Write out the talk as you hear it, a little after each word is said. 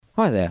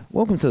Hi there,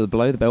 welcome to the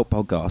Below the Belt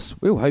podcast.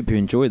 We all hope you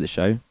enjoy the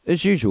show.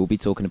 As usual, we'll be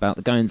talking about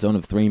the goings-on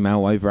of three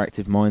male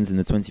overactive minds in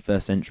the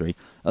 21st century,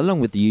 along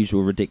with the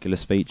usual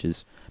ridiculous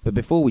features. But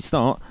before we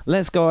start,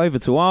 let's go over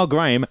to our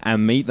Graham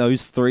and meet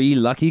those three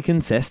lucky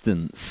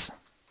contestants.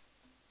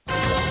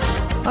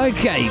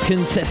 Okay,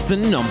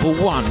 contestant number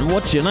one,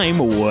 what's your name?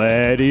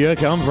 Where do you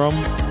come from?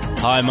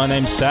 Hi, my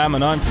name's Sam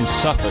and I'm from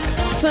Suffolk.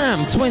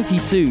 Sam,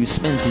 22,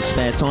 spends his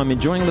spare time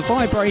enjoying the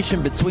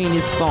vibration between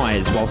his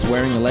thighs whilst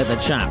wearing leather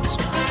chaps.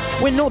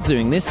 When not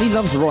doing this, he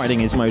loves riding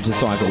his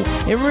motorcycle.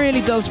 It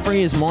really does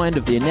free his mind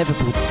of the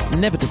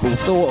inevitable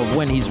thought of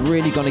when he's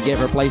really going to get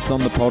replaced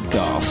on the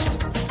podcast.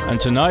 And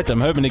tonight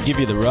I'm hoping to give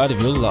you the ride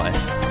of your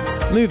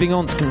life. Moving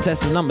on to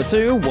contestant number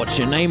two, what's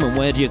your name and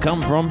where do you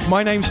come from?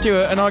 My name's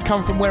Stuart and I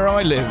come from where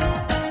I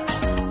live.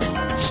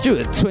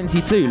 Stuart,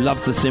 22,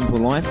 loves the simple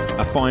life,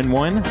 a fine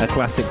wine, a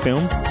classic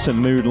film, some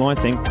mood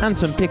lighting, and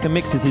some pick and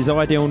mix as his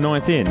ideal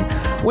night in.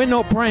 We're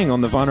not preying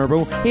on the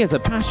vulnerable, he has a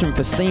passion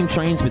for steam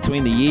trains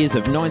between the years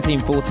of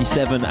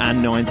 1947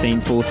 and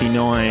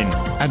 1949.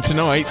 And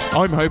tonight,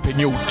 I'm hoping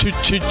you'll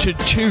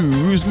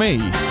choose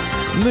me.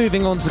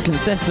 Moving on to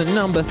contestant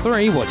number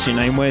three, what's your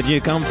name, where do you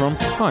come from?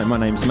 Hi, my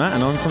name's Matt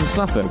and I'm from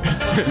Suffolk.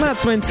 Matt,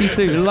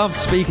 22, loves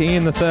speaking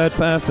in the third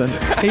person.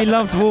 He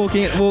loves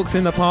walks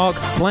in the park,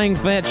 playing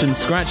fetch and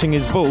scratching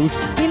his balls.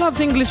 He loves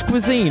English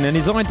cuisine and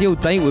his ideal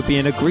date would be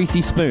in a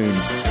greasy spoon.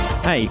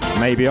 Hey,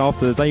 maybe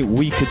after the date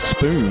we could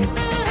spoon.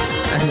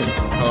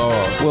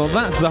 Well,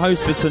 that's the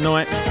host for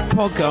tonight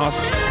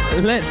podcast.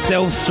 Let's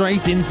delve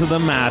straight into the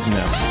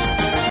madness.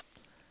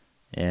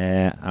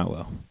 Yeah, oh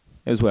well.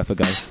 It was worth a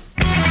go.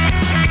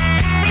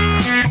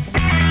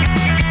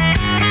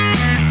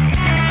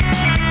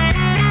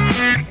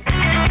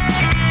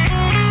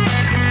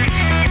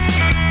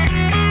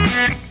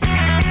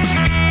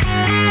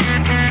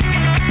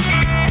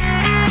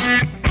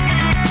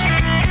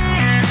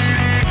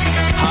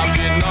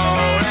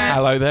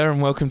 Hello there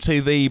and welcome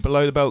to the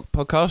Below the Belt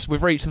podcast.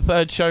 We've reached the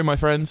third show, my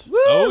friends. Woo!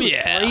 Oh,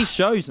 yeah. 3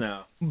 shows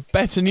now.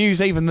 Better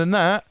news even than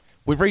that.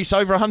 We've reached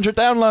over 100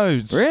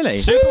 downloads. Really?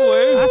 Super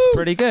woo! That's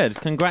pretty good.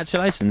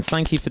 Congratulations.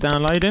 Thank you for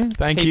downloading.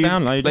 Thank Keep you,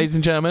 downloading. ladies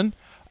and gentlemen.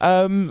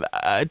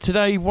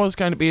 Today was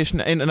going to be an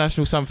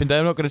International Something Day.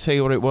 I'm not going to tell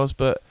you what it was,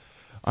 but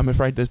I'm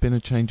afraid there's been a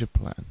change of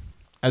plan.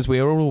 As we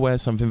are all aware,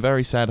 something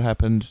very sad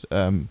happened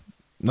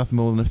nothing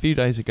more than a few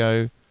days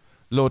ago.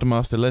 Lord and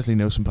Master Leslie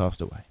Nielsen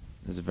passed away.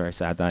 It was a very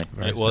sad day.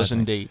 It was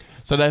indeed.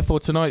 So therefore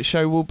tonight's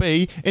show will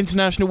be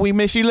International We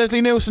Miss You Leslie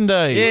Nielsen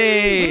Day.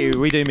 Yay!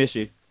 We do miss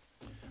you.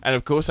 And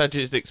of course, as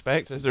you'd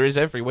expect, as there is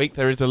every week,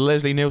 there is a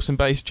Leslie Nielsen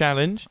based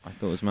challenge. I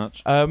thought as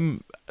much.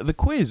 The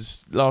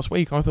quiz last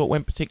week I thought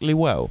went particularly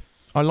well.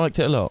 I liked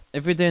it a lot.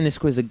 If we're doing this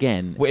quiz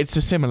again... Well, it's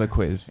a similar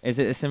quiz. Is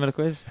it a similar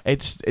quiz?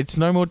 It's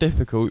no more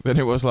difficult than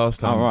it was last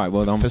time. Oh, right.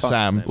 Well, I'm for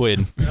Sam.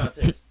 Win.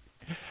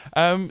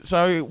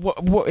 So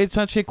what? It's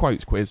actually a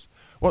quotes quiz.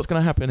 What's going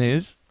to happen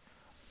is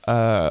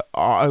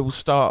I will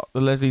start the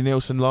Leslie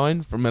Nielsen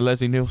line from a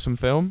Leslie Nielsen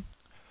film.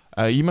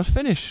 You must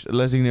finish the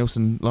Leslie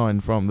Nielsen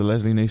line from the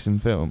Leslie Nielsen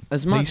film.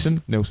 As much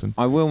Nielsen.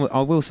 I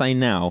will say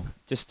now,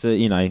 just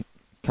to,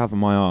 cover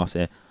my arse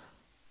here.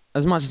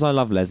 As much as I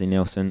love Leslie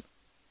Nielsen,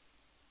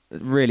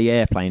 really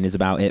Airplane is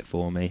about it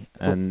for me.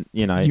 And,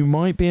 You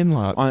might be in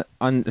luck.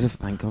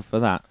 Thank God for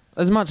that.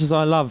 As much as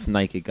I love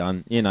Naked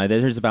Gun,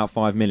 there is about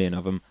 5 million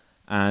of them.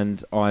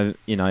 And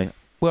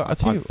well, I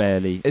tell you,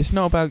 barely... it's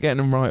not about getting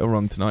them right or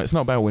wrong tonight. It's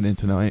not about winning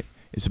tonight.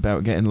 It's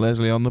about getting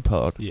Leslie on the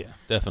pod. Yeah,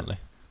 definitely.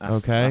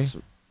 That's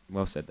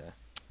well said there.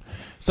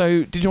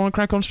 So, did you want to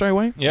crack on straight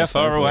away? Yeah,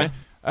 far away.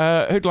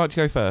 Who'd like to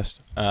go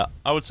first? I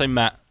would say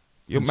Matt.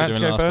 You want Matt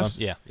to go first?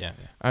 Yeah.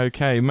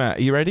 Okay, Matt,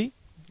 are you ready?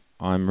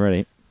 I'm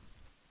ready.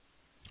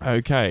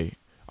 Okay.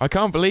 I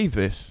can't believe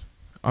this.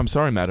 I'm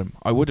sorry, madam.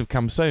 I would have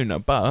come sooner,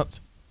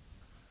 but...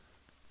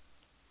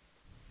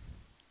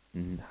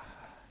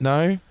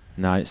 No?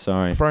 No,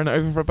 sorry. Throwing it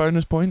over for a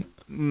bonus point?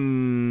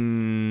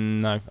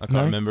 No, I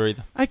can't remember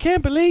either. I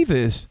can't believe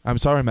this. I'm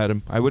sorry,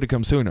 madam. I would have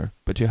come sooner,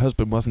 but your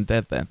husband wasn't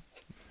dead then.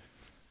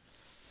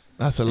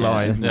 That's a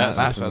line.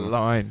 That's a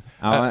line.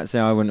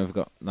 Actually, I wouldn't have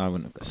got... No, I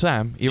wouldn't have got...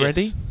 Sam, you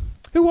ready?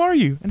 Who are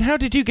you, and how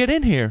did you get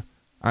in here?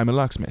 I'm a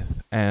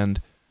locksmith,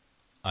 and...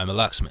 I'm a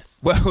locksmith.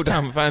 Well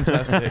done,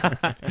 fantastic.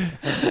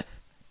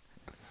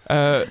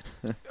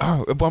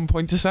 1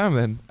 point to Sam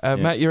then. Yeah.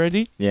 Matt, you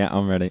ready? Yeah,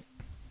 I'm ready.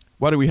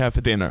 What do we have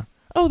for dinner?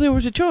 Oh, there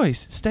was a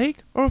choice: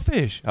 steak or a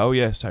fish. Oh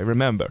yes, I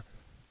remember.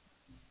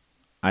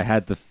 I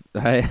had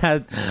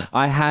lasagna.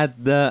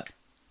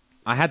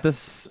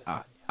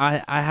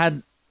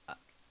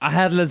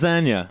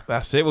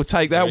 That's it. We'll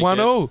take that Very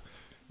 1-0.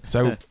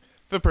 So,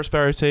 for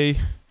prosperity,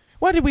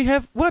 what did we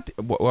have?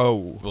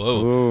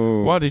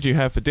 Whoa. What did you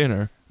have for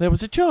dinner? There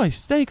was a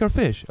choice: steak or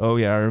fish. Oh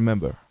yeah, I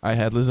remember. I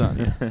had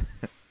lasagna.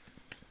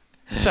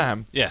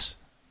 Sam. Yes.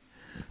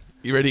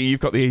 You ready? You've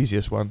got the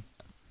easiest one.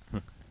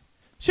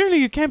 Surely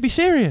you can't be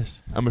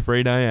serious. I'm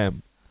afraid I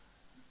am.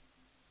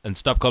 And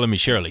stop calling me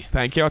Shirley.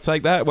 Thank you. I'll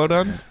take that. Well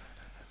done.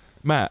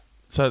 Matt.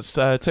 So it's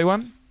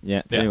 2-1?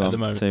 Yeah, 2-1. Yeah, at the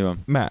moment. 2-1.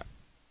 Matt.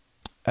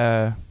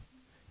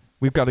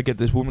 We've got to get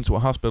this woman to a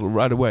hospital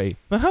right away.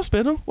 The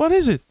hospital? What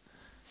is it?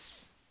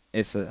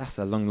 That's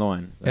a long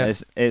line. Yeah.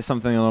 It's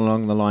something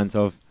along the lines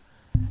of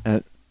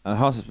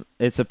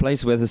it's a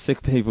place where the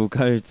sick people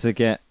go to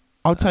get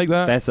I'll take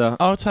that. better,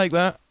 I'll take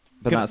that.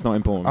 but that's not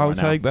important. I'll right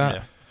take now.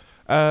 that.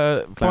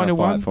 Yeah. Final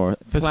Clarify one it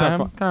for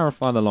Sam.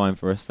 Clarify the line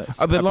for us. Let's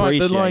The line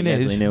appreciate Leslie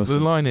is. Nielsen.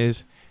 The line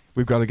is.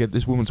 We've got to get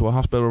this woman to a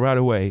hospital right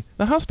away.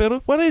 The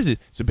hospital? What is it?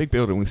 It's a big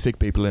building with sick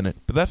people in it,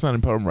 but that's not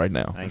important right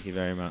now. Thank you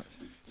very much.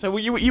 So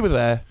you were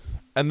there,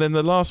 and then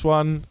the last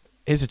one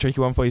is a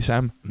tricky one for you,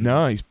 Sam.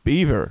 Nice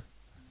beaver.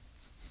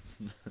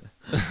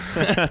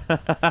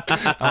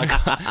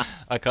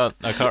 I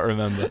can't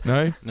remember.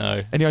 No.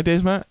 No. Any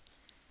ideas, Matt?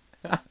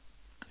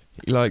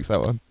 He likes that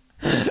one.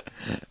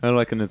 All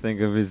I can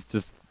think of is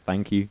just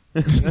thank you.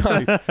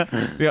 No.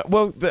 Yeah.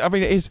 Well, I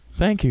mean, it is.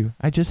 Thank you.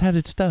 I just had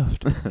it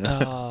stuffed.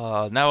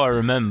 Oh, now I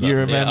remember. You Yeah,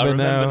 remember I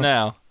remember now.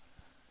 now.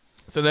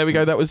 So there we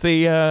go. That was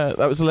the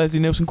Leslie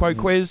Nielsen quote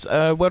quiz.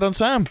 Well done,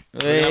 Sam. We're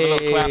gonna have a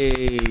little clap.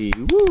 Hey,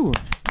 woo!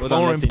 Well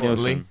done, More Leslie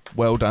importantly, Nielsen.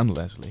 well done,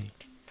 Leslie.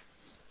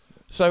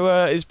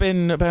 So it's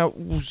been about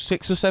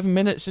 6 or 7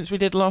 minutes since we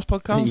did the last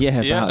podcast.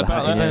 Yeah, Yeah, about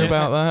about that. that, Been yeah.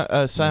 about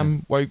that.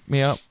 Sam woke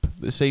me up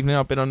this evening.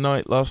 I've been on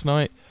night last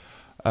night.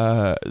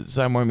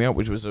 Sam woke me up,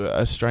 which was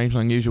a strange,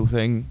 unusual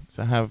thing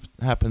to have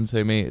happen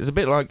to me. It's a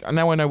bit like,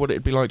 now I know what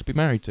it'd be like to be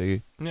married to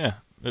you. Yeah,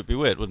 it'd be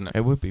weird, wouldn't it?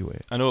 It would be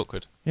weird. And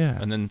awkward. Yeah.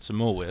 And then some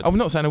more weird. I'm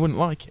not saying I wouldn't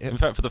like it. In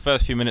fact, for the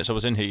first few minutes I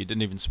was in here, you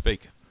didn't even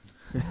speak.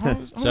 I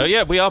So was-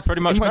 yeah, we are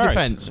pretty much in my married.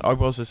 defence, I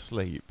was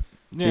asleep.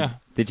 Yeah.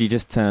 Did you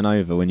just turn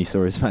over when you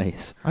saw his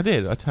face? I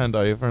did. I turned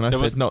over and I There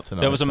said was- not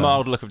tonight. There was a Sam.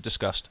 mild look of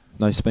disgust.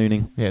 No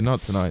spooning? Yeah,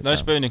 not tonight. No Sam.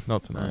 spooning.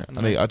 Not tonight.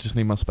 No. I just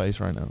need my space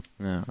right now.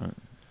 No, right.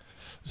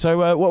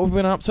 So what have we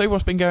been up to?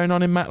 What's been going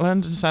on in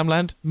Matland and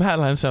Samland?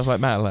 Matland sounds like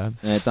Matland.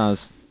 Yeah, it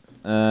does.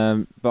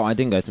 But I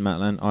didn't go to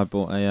Matland. I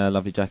bought a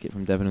lovely jacket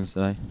from Debenhams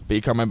today. But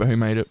you can't remember who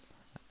made it.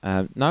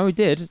 No, we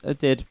did. I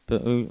did,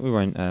 but we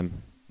won't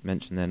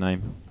mention their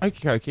name. Okie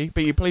dokie.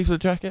 But you pleased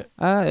with the jacket?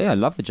 Yeah, I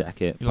love the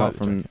jacket. You apart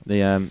like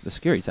the from the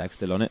security tag's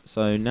still on it,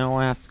 so now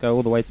I have to go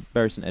all the way to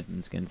Bury St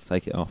Edmunds again to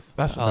take it off.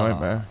 That's a Ah.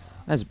 nightmare.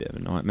 That's a bit of a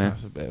nightmare.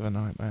 That's a bit of a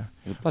nightmare.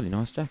 It's a bloody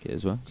nice jacket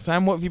as well.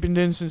 Sam, what have you been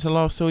doing since I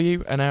last saw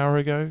you? An hour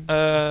ago?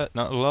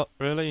 Not a lot,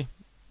 really.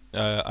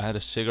 I had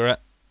a cigarette.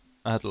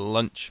 I had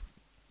lunch.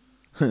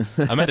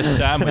 I made a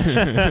sandwich.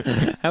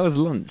 How was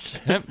lunch?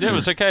 Yeah, it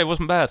was okay. It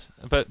wasn't bad.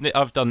 But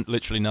I've done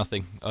literally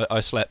nothing.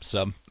 I slept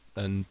some,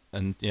 and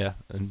that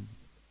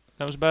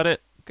was about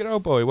it. Good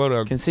old boy. Well I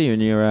done. can see you in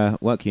your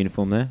work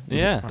uniform there.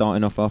 Yeah.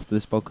 Darting off after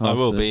this podcast. I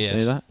will to be, yes.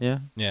 do that, yeah.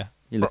 Yeah.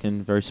 You're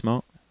looking very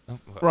smart.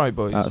 Right,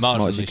 boys. As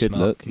smart as you Marginally could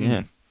smart. look,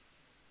 yeah.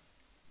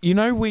 You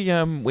know we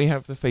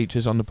have the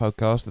features on the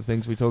podcast, the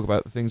things we talk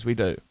about, the things we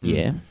do.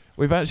 Yeah.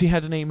 We've actually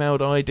had an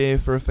emailed idea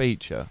for a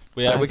feature.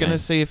 We So have. we're going to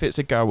see if it's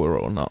a goer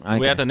or not. Okay.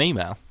 We had an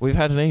email. We've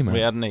had an email. We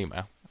had an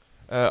email.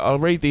 I'll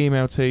read the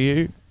email to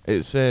you.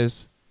 It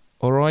says,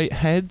 "All right,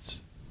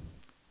 heads.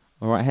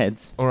 All right,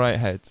 heads. All right,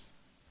 heads.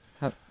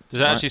 Does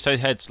it Right. actually say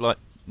heads? Like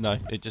no,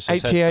 it just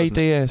says heads. doesn't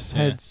it? Heads. Yeah.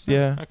 Heads.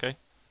 Yeah.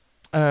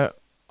 Okay.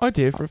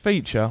 Idea for a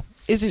feature.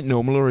 Is it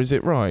normal or is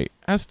it right?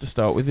 As to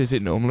start with, is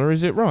it normal or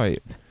is it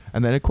right?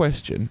 And then a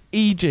question.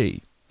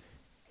 E.g.,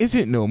 is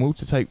it normal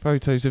to take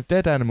photos of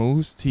dead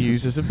animals to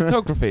use as a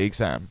photography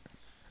exam?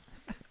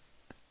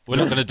 We're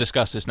not going to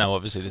discuss this now.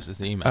 Obviously, this is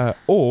the email.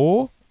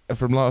 Or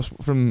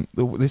from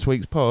this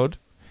week's pod,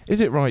 is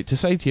it right to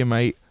say to your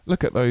mate,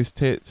 "Look at those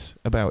tits,"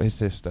 about his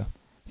sister?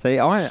 See,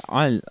 I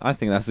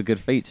think that's a good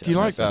feature. Do you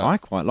like that? I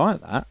quite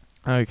like that.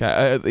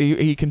 Okay.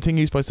 He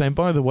continues by saying,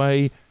 "By the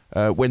way,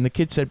 when the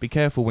kid said be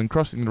careful when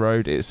crossing the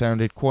road, it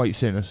sounded quite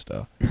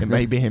sinister. It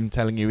may be him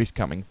telling you he's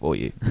coming for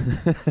you."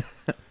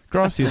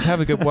 Gracias, have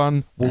a good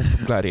one. Wolf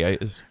from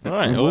Gladiators. All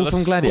right. Wolf let's-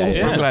 from Gladiator. Wolf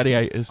from Yeah.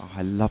 Gladiators. Oh,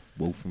 I love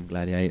Wolf from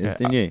Gladiators, Yeah,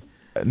 didn't you?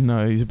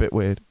 No, he's a bit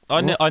weird.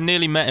 I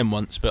nearly met him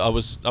once, but I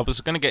was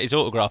going to get his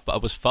autograph, but I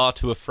was far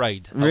too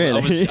afraid.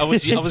 Really? I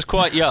was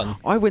quite young.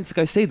 I went to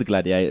go see the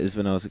Gladiators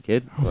when I was a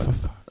kid.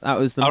 That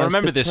was the I most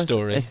remember this depress-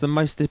 story. It's the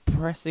most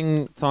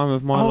depressing time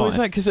of my life. Is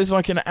that because there's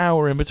like an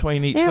hour in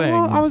between each yeah, thing?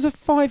 well, I was a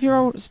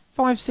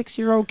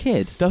 6-year-old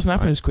kid. Doesn't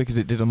happen as quick as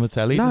it did on the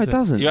telly. No, does it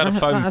doesn't. You had a Not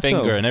foam at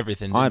finger all. and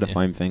everything. I had a didn't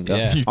foam finger.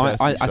 Yeah. You I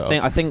tested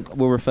yourself. I think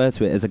we'll refer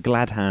to it as a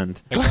glad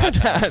hand. you? Glad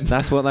hands.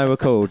 That's what they were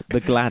called, the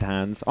glad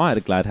hands. I had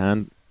a glad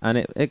hand, and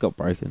it got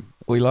broken.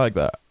 We like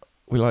that.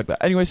 We like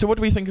that. Anyway, so what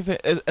do we think of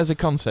it as a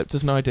concept,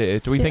 as an idea?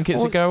 Do we think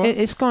it's a goer?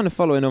 It's kind of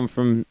following on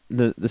from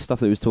the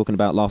stuff that we was talking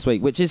about last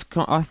week, which is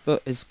I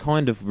thought is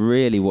kind of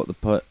really what the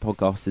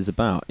podcast is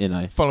about. You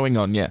know, Following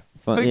on, yeah.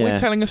 I think we're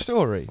telling a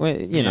story.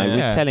 We're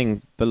Yeah.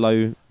 telling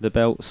below the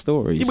belt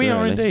stories. Yeah, we are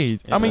really. indeed.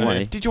 Yeah, I mean,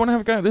 really. did you want to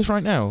have a go at this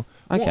right now?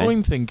 What Okay.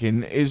 I'm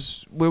thinking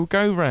is we'll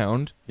go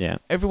round. Yeah,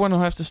 Everyone will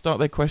have to start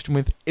their question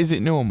with, "Is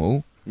it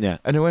normal?" yeah.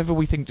 And whoever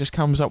we think just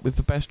comes up with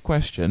the best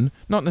question,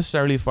 not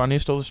necessarily the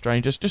funniest or the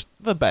strangest, just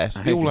the best,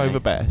 the Okay. all-over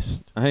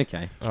best.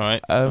 Okay. All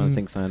right. I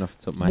think something off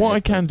the top of my What head. I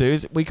can do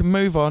is we can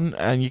move on,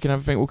 and you can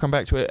have a think. We'll come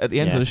back to it at the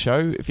end Yeah. of the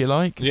show, if you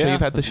like. So Yeah.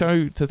 you've had the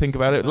show to think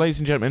about it, ladies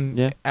and gentlemen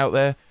Yeah. out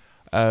there.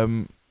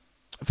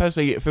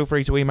 Firstly, feel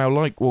free to email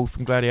like Wolf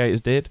from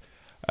Gladiators did.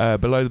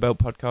 Below the Belt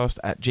Podcast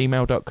at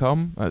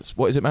gmail.com. That's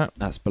what is it, Matt?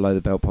 That's below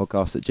the belt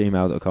podcast at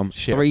gmail.com.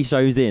 Shit. 3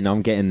 shows in,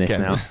 I'm getting this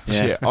Getting now. it.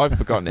 Shit, I've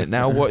forgotten it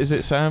now. What is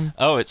it, Sam?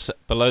 Oh, it's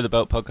below the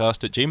belt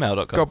podcast at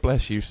gmail.com. God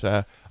bless you,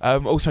 sir.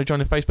 Also join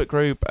the Facebook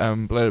group,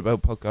 Below the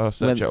Belt Podcast.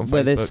 Search it on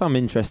Where Facebook. there's some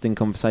interesting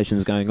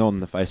conversations going on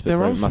the Facebook There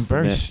group. are some must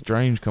very admit.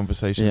 strange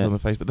conversations Yeah. on the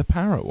Facebook. The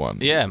parrot one.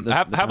 Yeah, The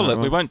have a parrot look.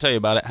 We one. won't tell you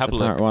about it. Have a The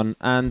look. parrot one,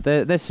 and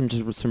there's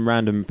some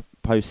random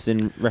posts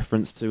in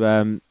reference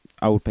to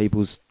old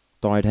people's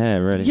dyed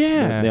hair. Really,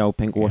 Yeah. the old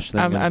pink wash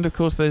thing. And of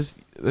course, there's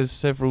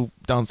several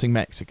dancing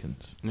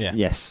Mexicans, Yeah.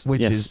 yes,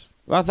 which yes. is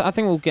Well, I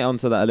think we'll get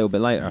onto that a little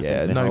bit later. I yeah,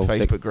 think, the no whole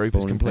big Facebook group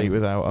is boring complete thing.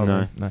 without. Are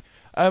No. we?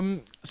 No.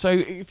 So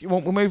if you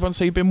want, we'll move on.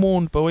 So you've been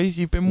warned, boys.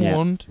 You've been Yeah.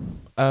 warned.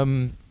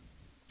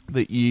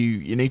 That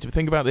you need to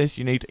think about this.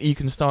 You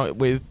can start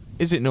with: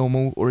 is it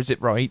normal or is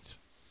it right?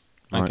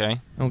 Right.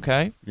 Okay.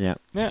 Okay. Yeah,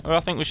 Yeah, well,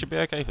 I think we should be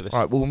okay for this.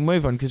 Right. We'll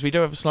move on because we do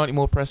have a slightly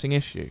more pressing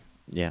issue.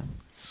 yeah,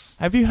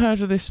 Have you heard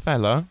of this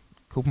fella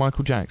called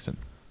Michael Jackson?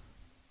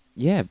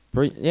 yeah,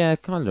 yeah,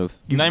 kind of.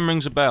 Name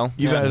rings a bell.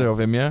 You've Yeah. heard of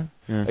him, yeah?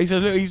 Yeah.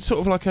 He's sort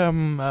of like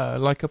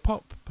a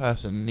pop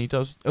person. He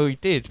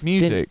did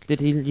music. Did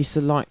he used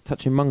to like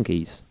touching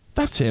monkeys,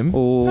 That's him.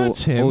 or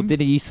That's him. or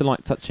did he used to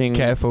like touching?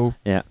 Careful.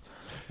 Yeah.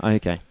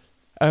 Okay.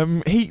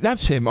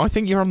 That's him. I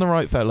think you're on the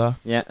right fella.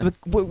 Yeah.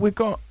 We've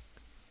got.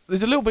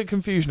 There's a little bit of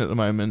confusion at the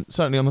moment,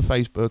 certainly on the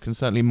Facebook and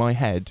certainly in my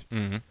head,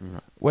 Mhm.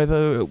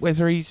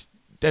 whether he's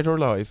dead or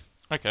alive.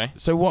 Okay.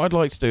 So what I'd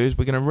like to do is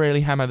we're going to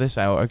really hammer this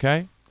out,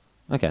 okay?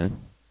 Okay.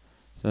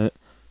 So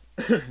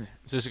So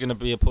this is going to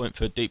be a point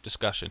for deep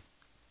discussion.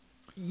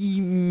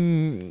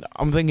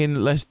 I'm thinking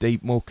less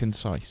deep, more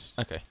concise.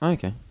 Okay.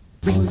 okay.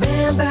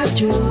 Remember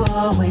to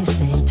always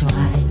think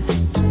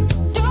twice.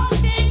 Don't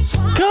think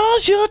twice.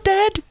 'Cause you're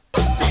dead.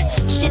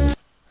 Shit.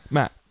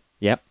 Matt,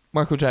 Yep.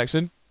 Michael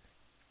Jackson,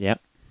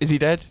 Yep. is he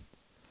dead?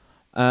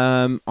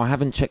 I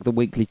haven't checked the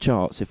weekly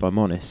charts, if I'm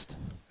honest.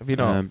 Have you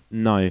not?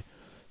 No.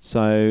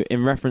 So,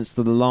 in reference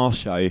to the last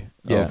show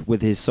Yeah.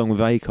 with his song with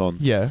Akon,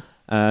 Yeah.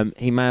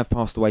 he may have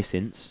passed away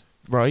since.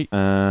 Right.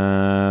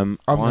 I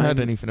I haven't heard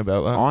anything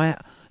about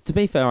that. To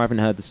be fair, I haven't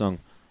heard the song.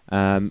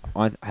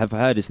 I have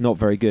heard it's not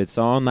very good.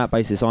 So on that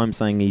basis, I'm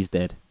saying he's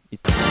dead.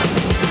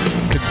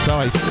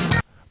 Concise.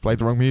 Played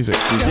the wrong music.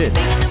 He did.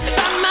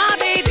 My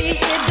baby,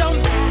 it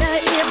don't matter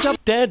if you're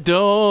Dead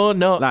or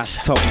not. That's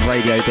top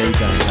radio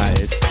DJ.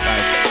 That is.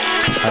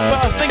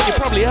 But I think you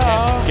probably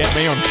are. Get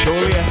me on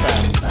Chorley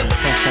FM.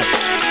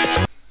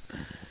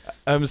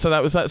 So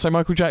that was that. So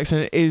Michael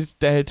Jackson is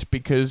dead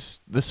because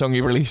the song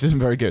he released isn't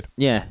very good.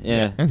 Yeah.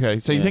 Okay.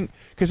 So you Yeah. think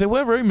because there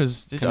were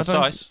rumours.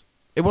 Concise.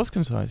 It was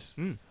concise.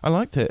 Mm. I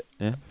liked it.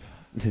 Yeah.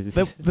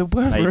 There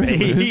were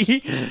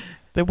Maybe. rumours.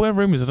 There were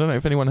rumours. I don't know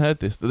if anyone heard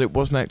this, that it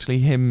wasn't actually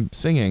him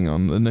singing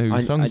on the new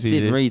I songs he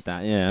did did. read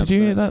that. Yeah. Did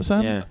you hear that,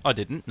 absolutely. Sam? I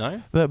didn't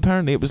know. That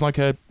apparently it was like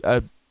a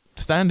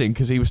stand-in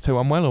because he was too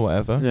unwell or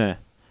whatever. Yeah.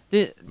 Do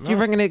you Right.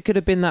 reckon it could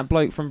have been that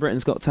bloke from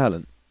Britain's Got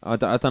Talent? I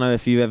don't know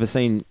if you've ever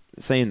seen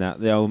that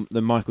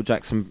the Michael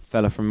Jackson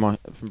fella from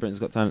Britain's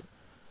Got Talent.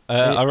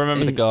 I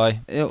remember the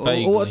guy. Or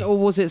Vaguely.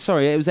 was it?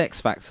 Sorry, it was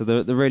X Factor,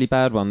 the really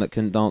bad one that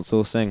couldn't dance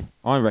or sing.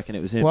 I reckon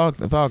it was him.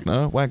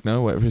 Wagner,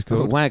 whatever he's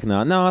called.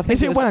 Wagner. No, I think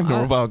Is it was,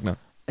 Wagner or Wagner?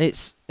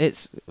 It's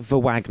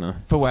for Wagner.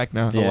 For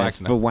Wagner. Yeah,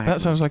 it's Wagner. for Wagner.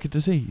 That sounds like a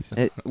disease.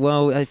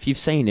 Well, if you've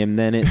seen him,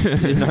 then it's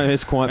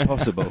it's quite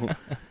possible.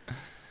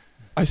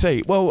 I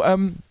see. Well,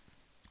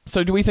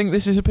 so do we think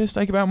this is a piss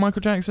take about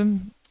Michael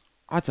Jackson?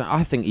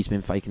 I think he's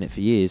been faking it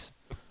for years.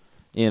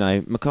 You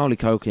know, Macaulay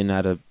Culkin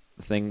had a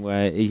thing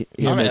where he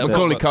I mean, said that-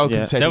 Macaulay Culkin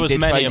yeah. said There he was did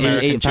many fake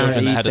American it. He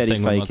children that had a said he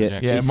thing with fake Michael it.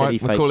 Jackson. Yeah, He said he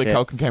faked Macaulay it.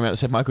 Culkin came out and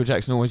said Michael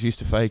Jackson always used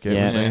to fake it.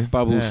 Yeah, didn't he?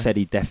 Bubbles Yeah. said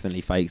he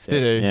definitely faked it.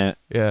 Did he? Yeah,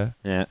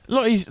 Yeah.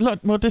 yeah. He's a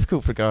lot more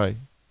difficult for a guy, of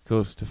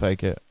course, to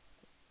fake it.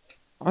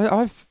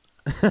 I've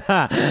What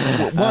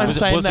I'm Was-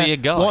 saying was he there, a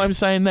guy? What I'm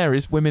saying there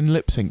is women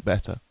lip sync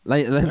better.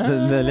 like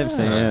the lip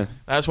sync. Yeah.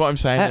 That's what I'm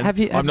saying. Have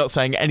you- I'm not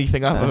saying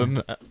anything other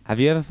than Have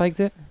you ever faked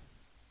it?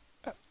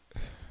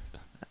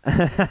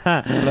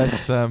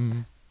 let's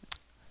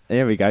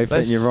Here we go,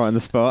 putting you right on the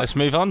spot. Let's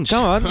move on.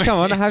 Come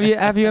on. Have you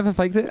ever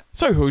faked it?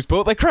 So who's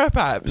bought their crap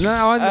apps?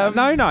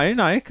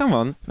 No. Come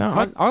on.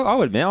 No,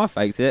 I'll admit I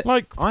faked it.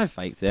 like I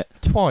faked it.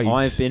 twice.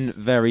 I've been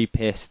very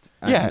pissed.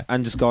 And, Yeah.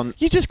 and just gone.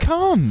 You just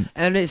can't.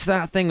 And it's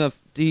that thing of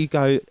do you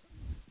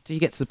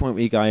get to the point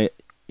where you go,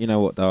 you know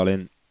what,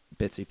 darling,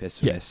 bit too pissed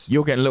for Yes, this.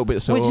 you're getting a little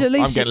bit sore. Which at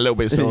least I'm getting a little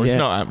bit sore. It's Yeah.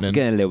 not I'm happening.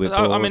 getting a little bit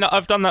bored. I mean,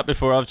 I've done that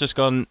before. I've just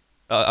gone.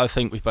 I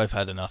think we've both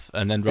had enough,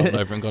 and then rolled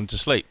over and gone to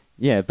sleep.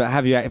 yeah, but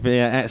have you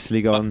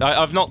actually gone?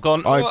 I've not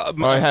gone.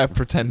 I have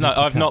pretended. No, to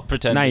I've count. not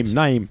pretended.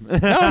 Name.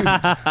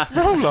 No,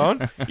 hold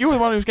on. You were the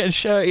one who was getting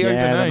shirty over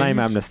Yeah, the names. name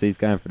amnesty's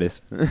going for this.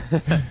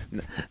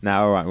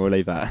 No, all right, we'll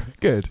leave that.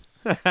 Good.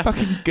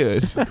 Fucking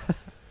good.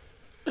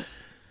 All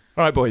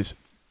right, boys.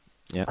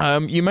 Yeah.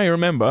 You may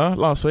remember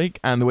last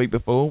week and the week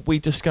before we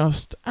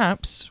discussed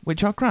apps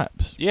which are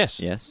craps. Yes.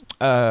 Yes.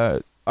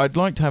 I'd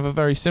like to have a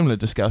very similar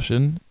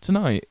discussion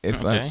tonight, if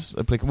Okay. that's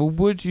applicable.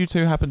 Would you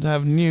two happen to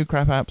have new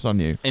crap apps on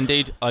you?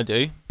 Indeed, I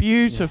do.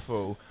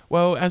 Beautiful.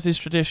 Well, as is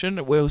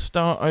tradition, we'll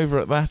start over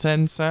at that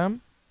end,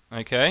 Sam.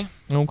 Okay.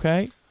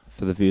 Okay.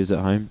 For the viewers at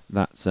home,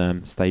 that's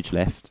stage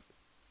left.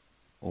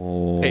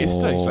 Or It is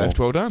stage left.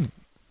 Well done.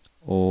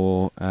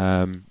 Or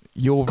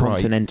You're right.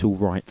 continental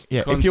right.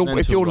 Yeah. If you're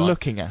Continental right.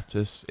 looking at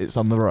us, it's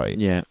on the right.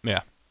 Yeah.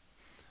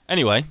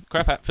 Anyway,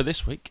 crap app for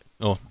this week.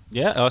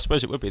 I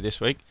suppose it would be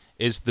this week.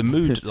 Is the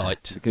Mood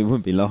Light. It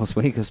wouldn't be last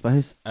week, I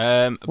suppose.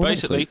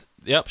 Basically, week's?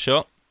 the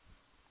upshot.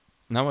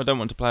 No, I don't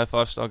want to play a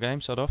 5-star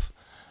game. Sod off.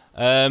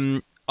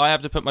 I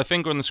have to put my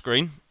finger on the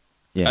screen,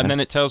 Yeah. and then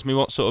it tells me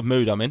what sort of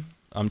mood I'm in.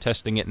 I'm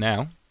testing it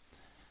now.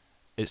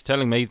 It's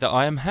telling me that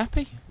I am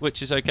happy,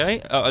 which is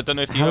okay. I don't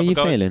know if you How are other you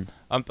guys. feeling?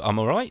 I'm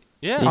all right.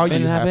 Yeah, You Are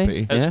feeling you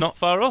happy? it's Yeah? not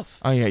far off.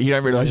 Oh yeah. You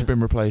don't realise you've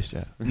been replaced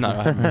yet. No,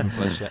 I haven't been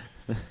replaced yet.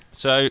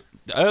 So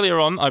earlier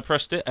on, I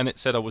pressed it and it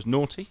said I was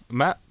naughty.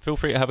 Matt, feel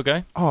free to have a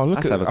go. Oh look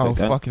Let's at. have a Oh quick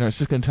go. fucking hell! It's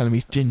just going to tell him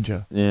he's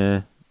ginger.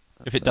 Yeah.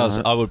 If it does,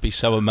 Alright. I would be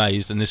so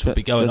amazed, and this would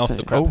be going off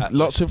the crap Oh, app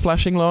lots list. of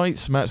flashing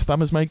lights. Matt's thumb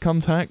has made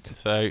contact.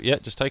 So yeah,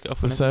 just take it off.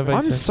 The When survey.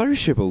 I'm says-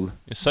 sociable.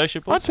 You're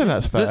sociable. I'd say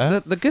that's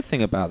fair. The good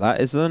thing about that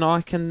is then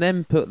I can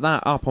then put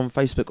that up on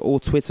Facebook or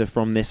Twitter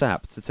from this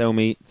app to tell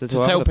me to to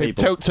tell other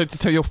people, to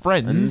tell your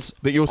friends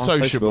that you're on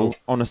sociable.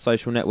 on a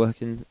social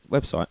networking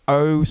website.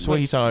 Oh,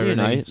 sweet Well, irony. you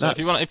know, So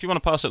if you want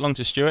to pass it along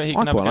to Stuart, he I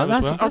can have a quite go like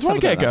as that. well. I'd like to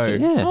get a go.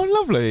 Actually, yeah. Oh,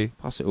 lovely.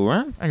 Pass it all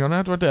around. Hang on,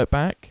 how do I do it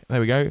back?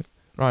 There we go.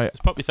 Right.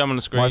 Just pop your thumb on the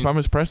My screen thumb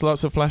is pressed,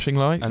 lots of flashing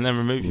lights. and then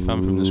remove your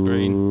thumb from the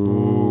screen.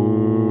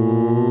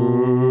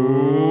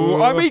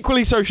 Ooh, I'm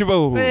equally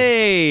sociable.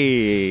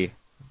 Hey.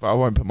 But I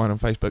won't put mine on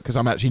Facebook because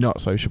I'm actually not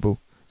sociable.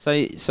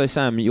 So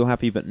Sam, you're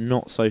happy but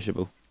not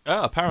sociable.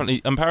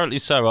 Apparently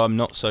so. I'm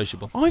not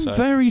sociable. I'm so.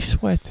 very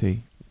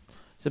sweaty.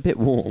 It's a bit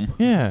warm.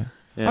 Yeah.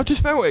 Yeah. I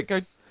just felt it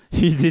go.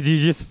 Did you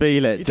just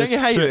feel it? Don't you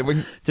hate it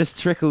when? Just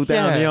trickle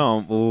down Yeah. the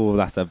arm. Oh,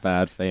 that's a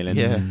bad feeling.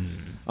 Yeah.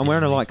 I'm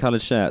wearing a light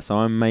coloured shirt, so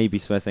I may be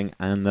sweating,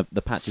 and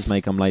the patches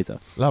may come later.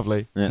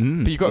 Lovely. Yeah.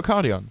 Mm. But you got a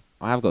cardigan.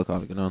 I have got a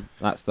cardigan on.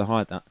 That's to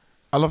hide that.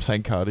 I love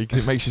saying cardi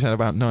because it makes you sound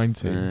about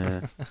 90.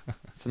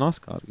 It's a nice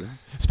cardigan.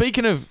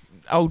 Speaking of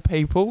old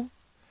people,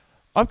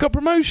 I've got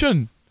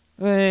promotion.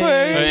 Hey.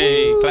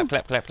 Hey, clap,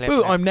 clap, clap, clap. Ooh,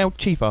 clap. I'm now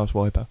chief ass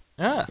wiper.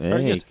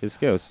 Very Hey, good.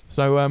 skills.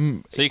 So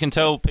So you can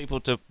tell people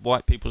to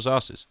wipe people's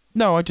asses.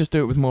 no, I just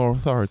do it with more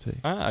authority.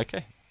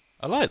 Okay.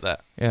 I like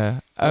that. Yeah.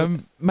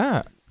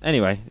 Matt.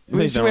 Anyway, Well,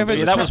 moving should we on have to a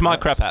Yeah, the that was my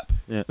chat crap app.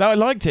 No, I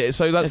liked it.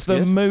 So that's That's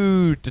the good.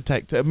 mood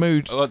detector.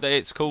 Mood. Well,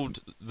 it's called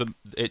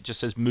it just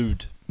says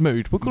mood.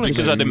 Mood. We'll call it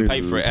Because I didn't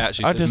pay for it, it I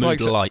actually says just mood like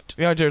so- light.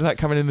 the idea of that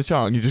coming in the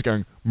chart and you just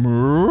going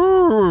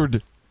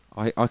mood.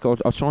 I'll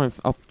try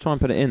and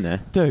put it in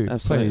there. Do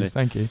Absolutely. please,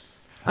 thank you.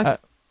 Okay.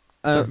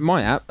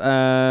 My app.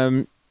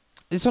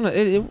 It's on.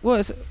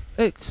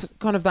 It's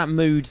kind of that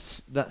mood,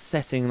 that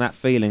setting, that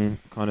feeling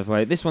kind of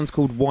way. This one's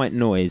called White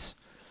Noise.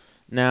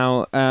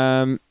 Now,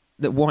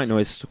 the White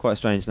Noise is quite a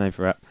strange name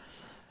for app.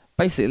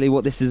 Basically,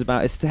 what this is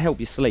about is to help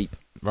you sleep.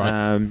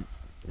 Right.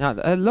 Now,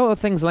 a lot of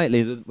things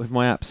lately with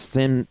my apps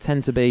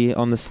tend to be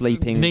on the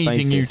sleeping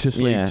Needing you basis. to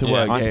sleep Yeah. to Yeah.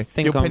 work. I Yeah.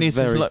 think Your I'm penis,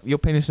 very- your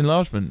penis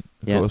enlargement,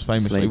 of Yeah, course,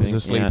 famously was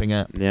a sleeping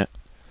app. Yeah.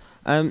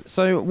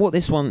 So what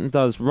this one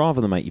does,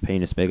 rather than make your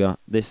penis bigger,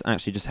 this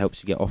actually just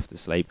helps you get off to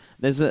sleep.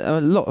 There's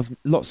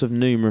lots of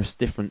numerous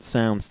different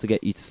sounds to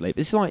get you to sleep.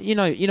 It's like you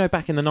know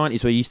back in the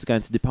 90s where you used to go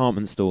into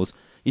department stores,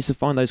 you used to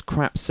find those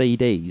crap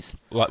CDs.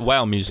 Like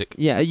wow music.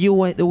 Yeah, you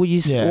always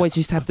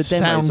used to have the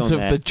demos Sounds on of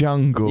there. the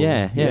jungle.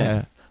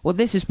 Yeah. Well,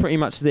 this is pretty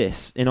much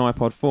this in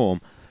iPod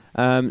form.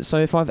 So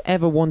if I've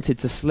ever wanted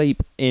to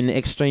sleep in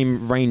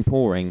extreme rain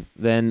pouring,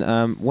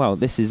 then well,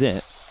 this is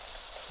it.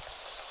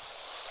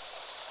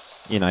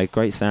 You know,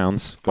 great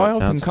sounds. Great I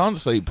often sounds. can't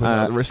sleep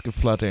without Uh, the risk of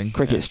flooding.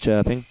 Crickets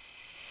chirping.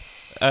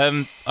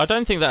 I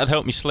don't think that'd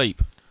help me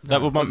sleep.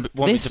 That would want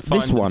me This to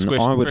find and one squish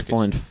I the would crickets.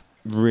 find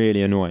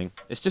really annoying.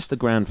 It's just the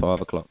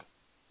grandfather clock.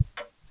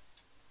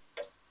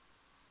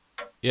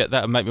 Yeah,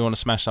 that would make me want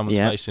to smash someone's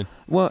Yeah. face in.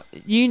 Well,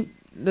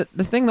 the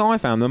thing that I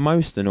found the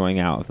most annoying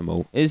out of them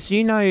all is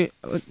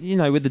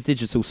with the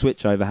digital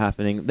switchover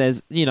happening,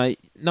 there's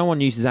no one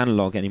uses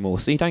analog anymore,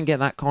 so you don't get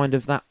that kind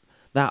of that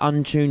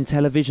untuned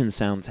television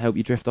sound to help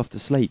you drift off to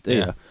sleep, do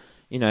Yeah. you?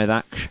 You know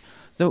that.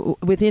 So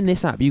within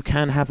this app, you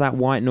can have that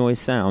white noise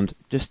sound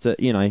just to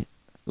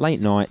late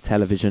night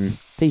television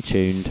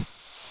detuned.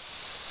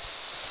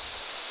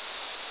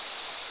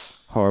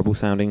 Horrible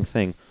sounding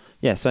thing.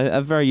 Yeah, so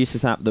a very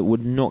useless app that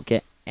would not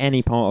get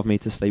any part of me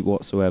to sleep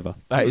whatsoever.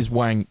 That is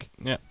wank.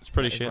 Yeah, it's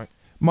pretty shit.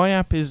 My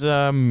app is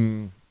a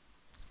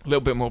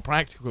little bit more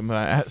practical, and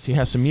that actually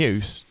has some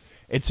use.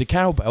 It's a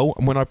cowbell,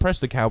 and when I press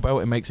the cowbell,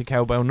 it makes a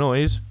cowbell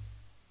noise.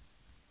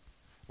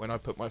 When I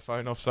put my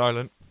phone off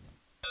silent.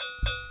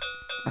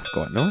 That's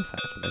quite nice,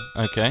 actually.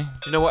 Okay.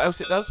 Do you know what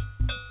else it does?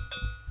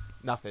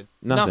 Nothing.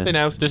 Nothing.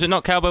 else. Does it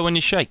not cowbell when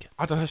you shake?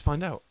 I don't know. Let's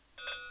find out.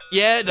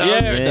 Yeah, it does. Yeah,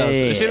 it does.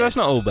 You see, Yes. that's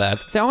not all bad.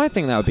 So I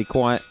think that would be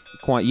quite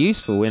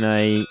useful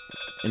in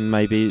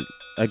maybe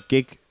a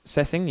gig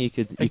setting. You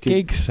could A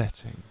gig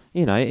setting.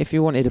 you know, if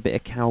you wanted a bit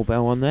of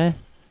cowbell on there,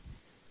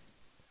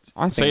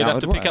 I think So you'd that have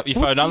to would pick work. up your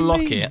What phone, do you unlock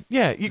mean? it,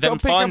 Yeah, you then got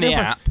to pick find up the your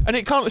phone. app. And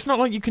it can't. It's not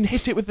like you can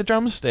hit it with the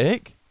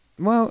drumstick.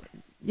 Well,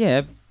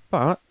 yeah,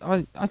 but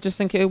I just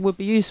think it would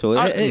be useful.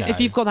 I- If no.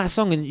 you've got that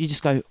song and you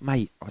just go,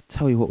 mate, I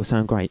tell you what would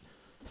sound great.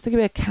 Stick a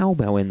bit of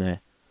cowbell in there.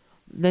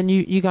 Then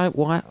you go,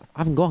 well, I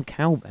haven't got a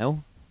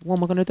cowbell. What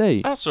am I going to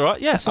do? That's all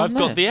right. Yes, That's on I've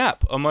there. got the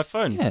app on my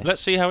phone. Yeah.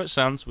 Let's see how it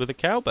sounds with a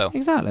cowbell.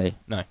 Exactly.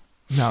 No,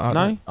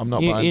 No? I'm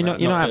not. You- buying you're that. not-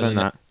 you're not having feeling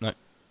that. it. No.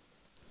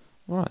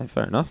 Right,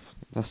 fair enough.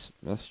 That's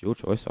your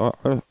choice.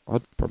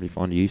 I'd probably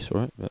find a use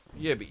for it. But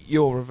Yeah, but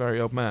you're a very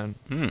old man.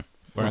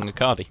 Wearing a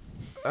cardi.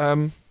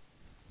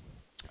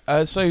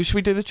 So should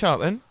we do the chart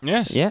then?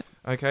 Yes. yeah.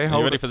 Okay, Are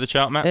you ready for the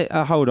chart, Matt?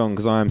 Hold on,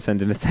 because I am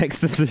sending a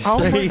text as we Oh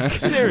my speak. God,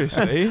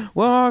 seriously?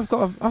 Well, I've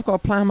got to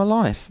plan my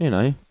life. You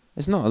know,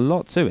 there's not a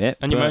lot to it.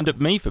 And you but- moaned at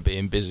me for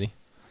being busy.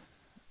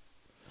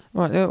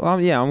 Right,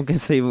 yeah, I'm going to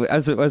see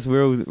as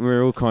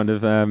we're all kind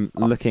of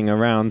looking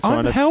around trying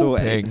I'm to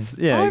sort helping. it.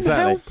 Yeah, I'm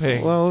exactly.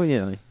 helping. Well, you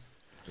know,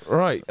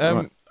 Right.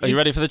 Right. Are you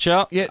ready for the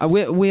chart? Yeah.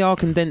 we are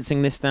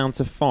condensing this down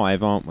to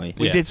 5, aren't we?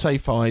 We Yeah. did say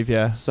 5.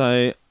 Yeah.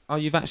 So,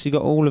 you've actually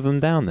got all of them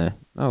down there.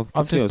 Oh,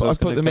 I've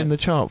put them in the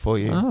chart for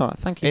you Oh,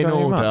 thank you in very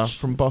order much.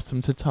 from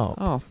bottom to top.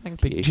 Oh,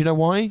 thank But you. do you know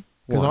why?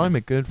 Because Why? I'm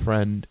a good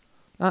friend.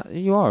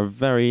 You are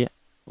very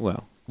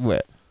well.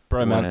 Wait.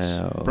 Bromance.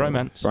 well,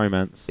 Bromance.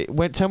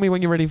 Bromance. Tell me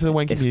when you're ready for the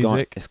wanky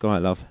music. It's guy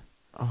love.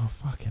 Oh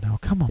fucking hell!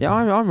 Come on. Yeah,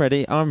 man. I'm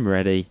ready. I'm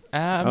ready.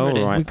 I'm All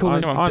ready. right. We call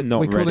I'm, this- I'm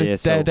not we call ready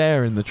this at all. dead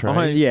air in the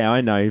trade. Yeah,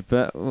 I know,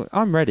 but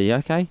I'm ready.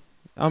 Okay,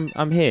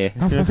 I'm here.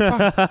 Oh, for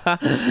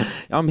fuck.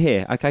 I'm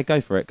here. Okay, go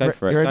for it. Go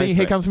for it. You ready? Go for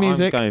Here it. comes the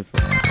music. I'm going for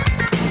it.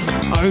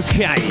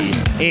 Okay,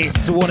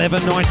 it's whatever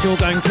night you're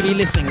going to be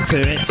listening to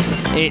it.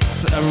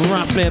 It's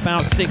roughly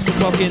about 6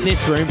 o'clock in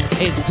this room.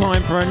 It's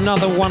time for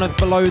another one of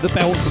Below the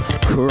Belt's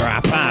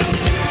crap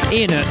apps.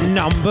 In at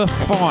number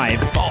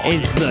 5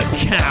 is the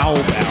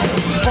cowbell.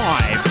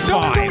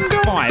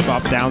 5,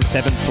 up, down,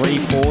 7, 3,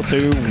 4,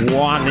 2,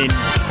 1 in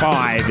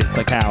 5 is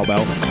the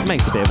cowbell.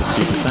 Makes a bit of a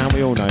stupid sound,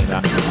 we all know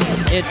that.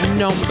 At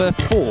number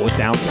 4,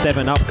 down,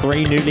 7, up,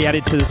 3, newly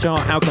added to the chart.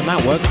 How can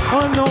that work?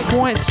 I'm not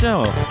quite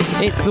sure.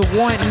 It's the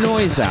White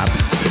Noise app.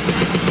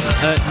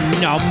 At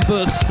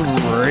number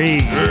 3,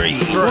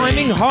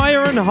 climbing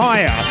higher and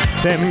higher.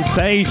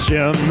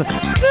 Temptation.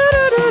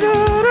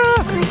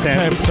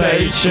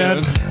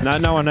 Temptation.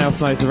 No one else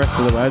knows the rest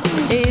of the words.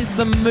 It is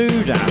the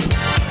Mood app.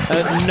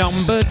 At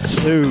number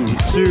 2,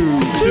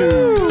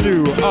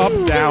 up,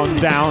 down,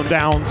 down,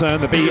 down,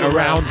 turn the beat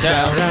around,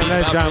 down,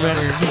 down, down,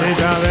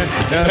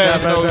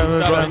 There's no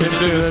stopping to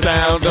the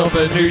sound of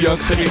the New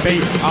York City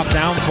beat. up,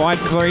 down, 5,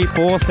 3,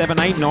 4, 7,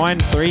 8, 9,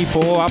 3,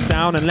 4, up,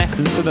 down, and left,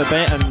 and to the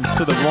bit, and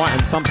to the right,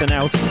 and something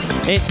else.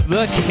 It's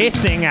the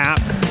Kissing app.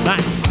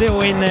 That's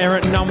still in there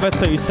at number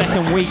 2,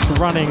 second week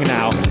running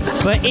now.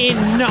 But in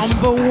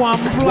number 1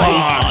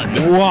 place,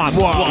 one.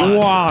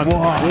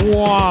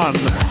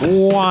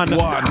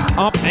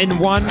 Up and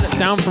 1,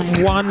 down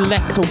from 1,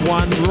 left to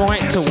 1,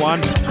 right to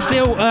 1.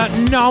 Still at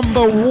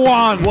number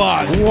 1.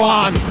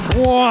 One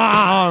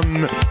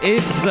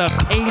is the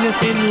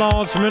penis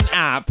enlargement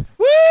app.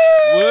 Woo!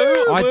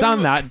 I Woo!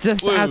 done that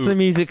just Woo. as the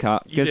music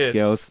cut. You Good did.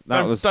 skills.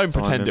 That was Don't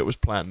pretend timing. it was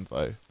planned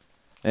though.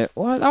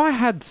 Well, I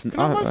had Can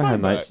I have my I had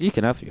phone notes. back? You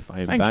can have your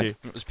phone Thank back. you.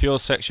 It was pure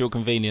sexual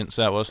convenience,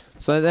 that was.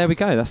 So there we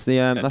go. That's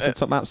the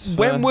top maps.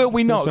 When will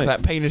we this knock week.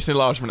 that penis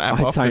enlargement app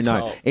I off the don't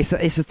know. top? It's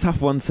a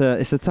tough one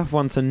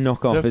to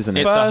knock off, The isn't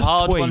it? It's a First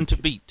hard one week. to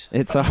beat.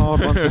 It's a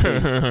hard one to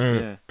beat.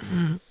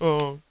 Yeah.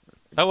 Oh.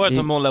 That worked You-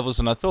 on more levels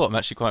than I thought. I'm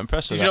actually quite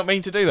impressed Did with you that. not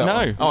mean to do that? No.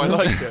 one? Oh, I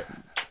liked it.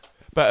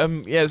 But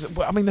yes.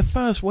 Well, I mean, the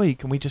first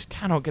week, and we just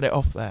cannot get it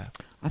off there.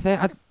 I think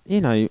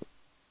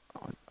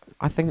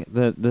I think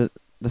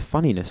the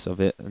funniness of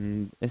it,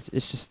 and it's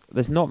just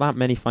there's not that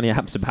many funny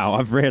apps about.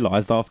 I've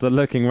realised after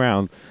looking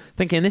around,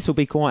 thinking this will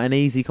be quite an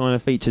easy kind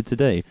of feature to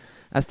do.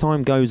 As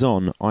time goes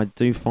on, I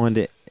do find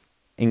it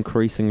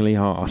increasingly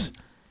hard.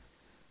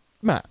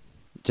 Matt,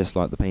 Just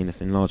like the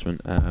penis enlargement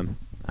app.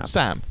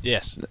 Sam,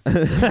 Yes.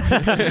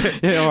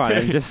 Yeah, all right,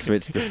 then just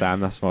switch to Sam.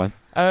 That's fine.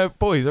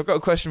 boys, I've got a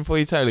question for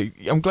you, Taylor.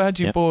 I'm glad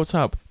you Yep. brought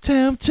up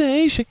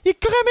temptation. You're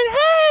climbing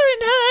higher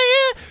and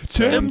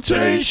higher.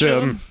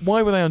 Temptation.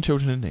 Why were they on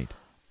Children in Need?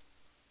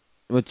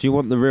 Well, do you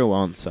want the real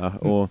answer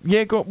or?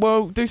 Yeah,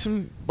 well, do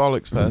some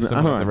bollocks first.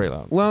 Then we'll have the real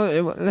answer.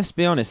 Well, let's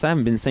be honest. They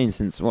haven't been seen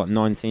since what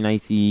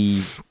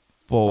 1980.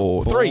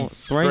 Three.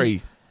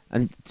 Three?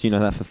 And do you know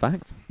that for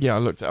fact? Yeah, I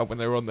looked it up when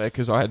they were on there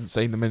because I hadn't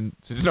seen them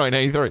since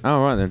 1983.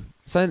 Oh, right then.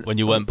 So When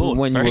you weren't born.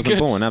 When you Very wasn't good.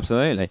 born,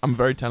 absolutely. I'm a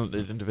very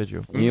talented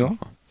individual. You are.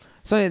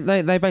 So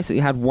they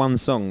basically had one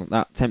song,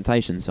 that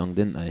Temptation song,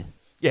 didn't they?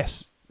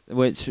 Yes.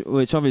 Which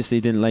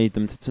obviously didn't lead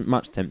them to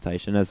much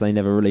temptation, as they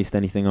never released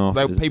anything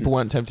after. People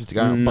weren't tempted to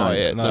go out and No, buy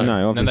it. no. And then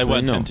they obviously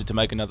weren't not. tempted to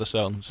make another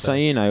song. So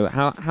you know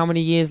how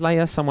many years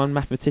later? Someone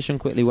mathematician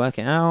quickly work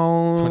it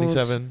out.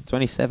 27.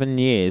 27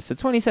 years. So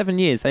 27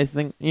 years. They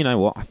think, you know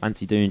what? I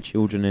fancy doing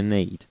Children in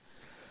Need.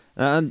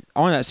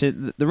 I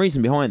actually, the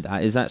reason behind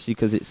that is actually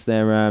because it's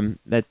their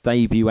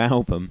debut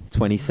album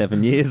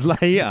 27 years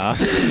later.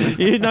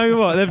 You know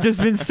what? They've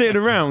just been sitting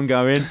around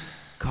going,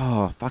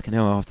 God, fucking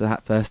hell, after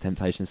that first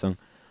Temptation song,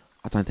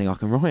 I don't think I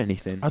can write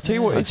anything. I'll tell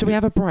you what, Should we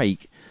have a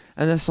break?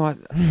 And it's like,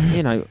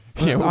 you know,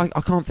 Yeah, well,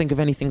 I can't think of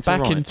anything to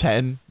back write. in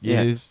 10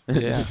 Yeah. years.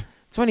 Yeah.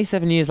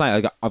 27 years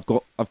later, I've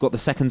got the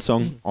second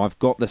song. I've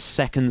got the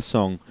second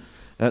song.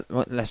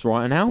 Let's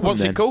write an album.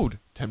 What's then. it called?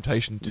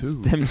 Temptation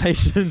 2.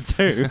 Temptation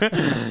 2.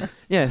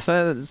 Yeah,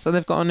 so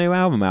they've got a new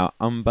album out.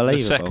 Unbelievable.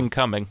 The second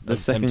coming The of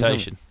second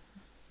Temptation.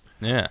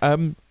 Yeah.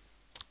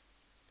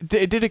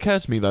 It did occur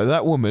to me, though,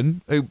 that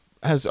woman who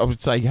has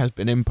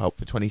been in pulp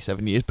for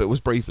 27 years, but was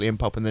briefly in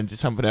pulp and then did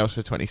something else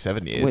for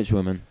 27 years. Which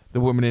woman? The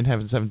woman in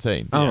Heaven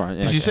 17. Oh, right.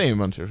 Yeah, Did you okay. see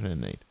him on Children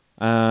in Need?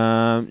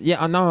 Yeah,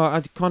 I know.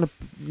 I kind of.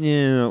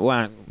 Yeah,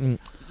 well,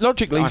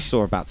 Logically, I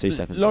saw about 2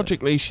 seconds. of it.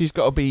 logically, she's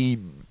got to be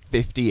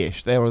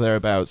 50-ish, there or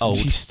thereabouts. And Old.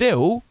 she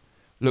still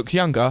looks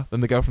younger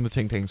than the girl from the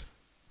Ting Tings.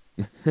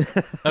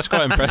 That's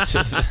quite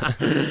impressive.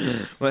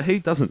 Well, who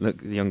doesn't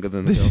look younger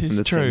than the This girl from is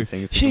the true. Ting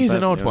Tings? She's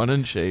an odd one,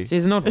 isn't she?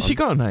 She's an odd Has one. she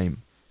got a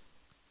name?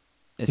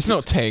 It's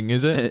not Ting,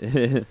 is it?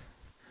 it?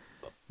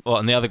 What,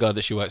 and the other guy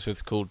that she works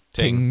with called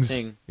Ting. Tings.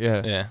 Ting.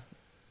 Yeah. Yeah.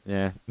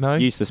 Yeah. No?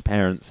 Useless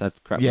parents had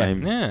crap Yeah.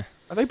 names. Yeah.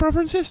 Are they brother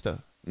and sister?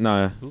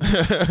 No.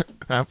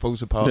 That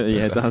falls apart.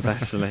 Yeah, it does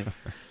actually.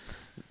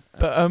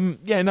 But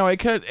yeah, no,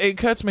 it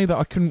occurred to me that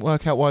I couldn't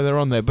work out why they're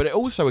on there. But it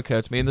also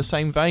occurred to me in the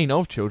same vein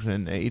of Children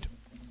in Need.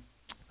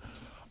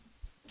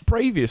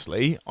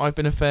 Previously, I've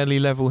been a fairly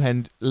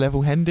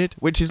level-headed,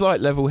 which is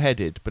like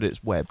level-headed, but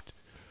it's webbed.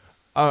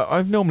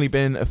 I've normally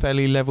been a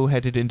fairly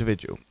level-headed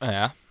individual. Oh,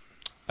 yeah.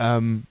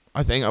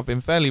 I think I've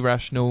been fairly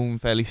rational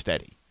and fairly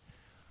steady.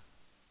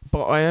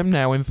 But I am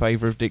now in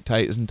favour of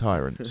dictators and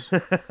tyrants.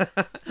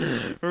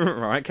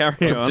 Right,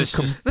 carry on. It's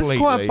just- That's quite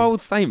completely. a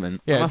bold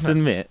statement, Yeah, I must no.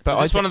 admit. But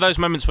Is this I one of those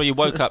moments where you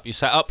woke up, you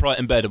sat upright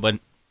in bed and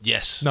went,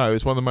 yes. No,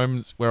 it's one of the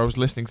moments where I was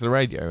listening to the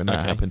radio and that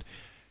Okay. happened.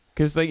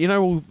 Because you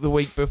know, all the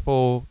week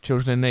before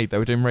Children in Need, they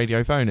were doing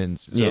radio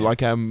phone-ins. So Yeah.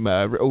 like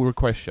all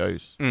request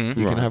shows. Mm.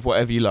 You Right. can have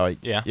whatever you like.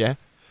 Yeah. Yeah.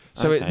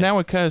 So Okay. it now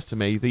occurs to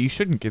me that you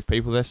shouldn't give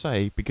people their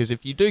say, because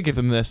if you do give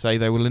them their say,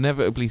 they will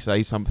inevitably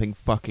say something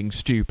fucking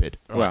stupid,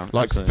 Well,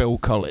 like absolutely. Phil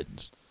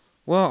Collins.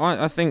 Well,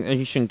 I think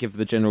you shouldn't give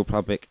the general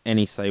public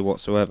any say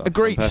whatsoever.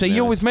 Agreed. I'm So perfectly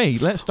you're honest. with me.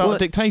 Let's start Well, a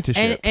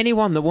dictatorship.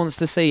 Anyone that wants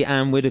to see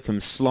Anne Widdecombe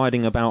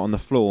sliding about on the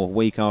floor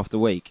week after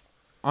week,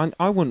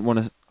 I wouldn't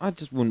want to. I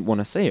just wouldn't want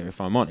to see her,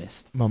 if I'm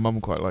honest. My mum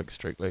quite likes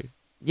Strictly.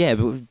 Yeah,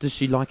 but does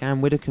she like Anne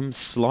Widdecombe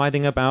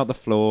sliding about the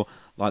floor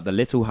like the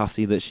little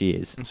hussy that she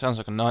is? It sounds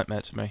like a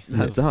nightmare to me.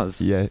 That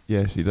does. Yeah,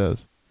 she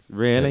does.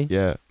 Really?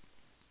 Yeah.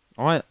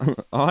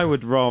 I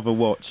would rather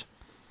watch.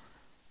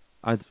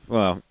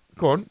 Well,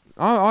 Go on.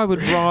 I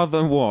would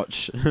rather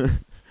watch.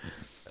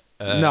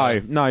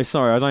 No,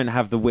 sorry, I don't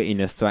have the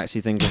wittiness to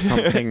actually think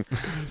of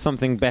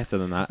something better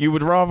than that. You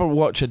would rather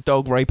watch a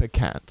dog rape a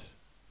cat?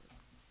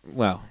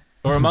 Well,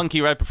 Or a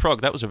monkey rape a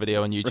frog. That was a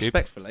video on YouTube.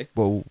 respectfully.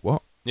 Well,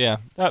 what? Yeah.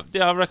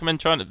 Yeah, I recommend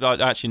trying to.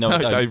 Actually, no,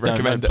 No, don't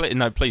recommend it.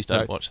 No, please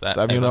don't No, watch that.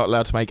 Sam, you're ever. not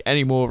allowed to make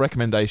any more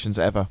recommendations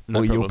ever, No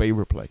or you'll problem. be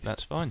replaced.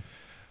 That's fine.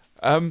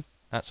 Um.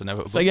 That's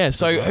inevitable. So yeah.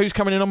 So as well. who's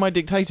coming in on my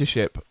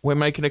dictatorship? We're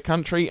making a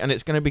country, and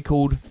it's going to be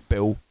called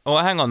Bill. Oh,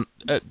 hang on.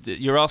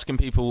 You're asking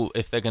people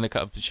if they're going to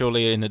cut.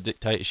 Surely in a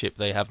dictatorship,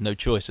 they have no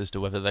choice as to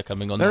whether they're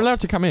coming on. They're allowed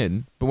to come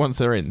in, but once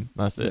they're in,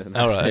 that's it. Yeah, that's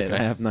All right, it. okay.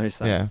 They have no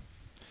say. Yeah.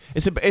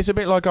 It's a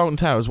bit like Alton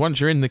Towers. Once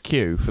you're in the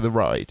queue for the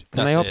ride,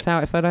 Can That's they opt it.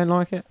 out if they don't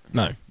like it?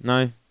 No.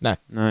 No. No.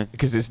 No.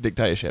 because it's a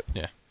dictatorship.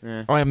 Yeah.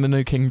 Yeah. I am the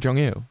new King Jong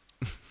Il,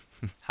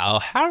 How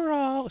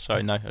harrow.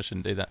 Sorry, no, I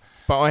shouldn't do that.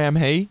 but I am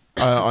he.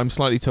 I'm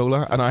slightly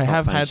taller, and I Stop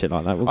have saying had. shit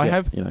like that. We'll I get,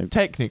 have you know,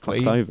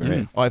 technically, fucked over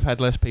it. I've had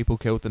less people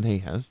killed than he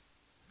has.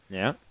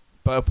 Yeah.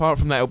 But apart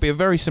from that, it'll be a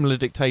very similar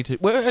dictator.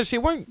 Well, actually,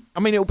 it won't.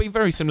 I mean, it'll be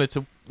very similar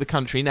to the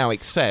country now,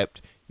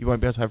 except you won't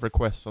be able to have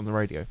requests on the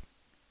radio.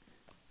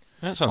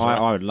 That sounds right.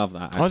 I would love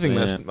that. I think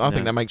actually, I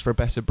think that makes for a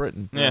better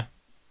Britain. Yeah.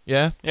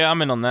 Yeah. Yeah,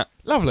 I'm in on that.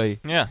 Lovely.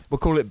 Yeah. We'll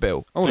call it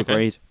Bill. All Okay.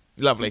 agreed.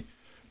 Lovely.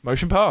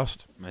 Motion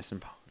passed.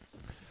 Mason.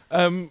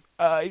 Sam.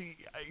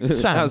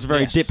 That was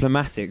very yes.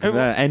 diplomatic It wa-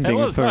 ending it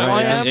was, for. no,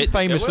 I yeah. am It-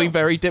 famously well.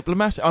 very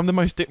diplomatic. I'm the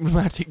most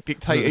diplomatic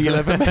dictator you'll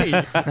ever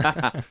meet.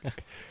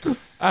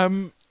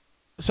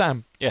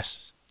 Sam,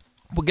 Yes.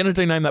 we're going to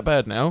do Name That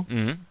Bird now.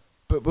 Mm-hmm.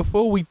 But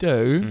before we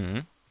do, Mm-hmm.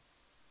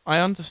 I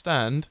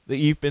understand that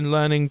you've been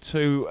learning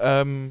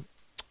to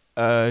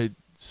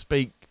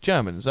speak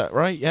German. Is that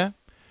right? Yeah.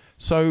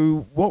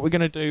 So what we're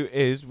going to do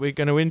is we're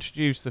going to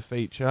introduce the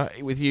feature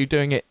with you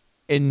doing it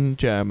in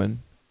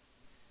German.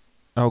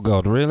 Oh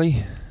God,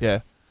 really?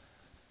 Yeah.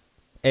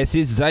 Es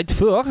ist Zeit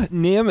für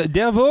Neben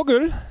der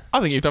Vogel. I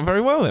think you've done very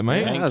well there,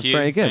 mate. Thank That's you,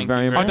 very good. thank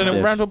Very you very I don't know.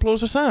 impressive. Round of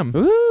applause for Sam.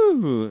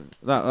 Ooh,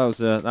 that was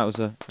a.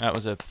 That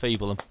was a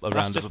feeble That's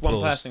round just of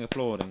applause. one person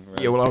applauding.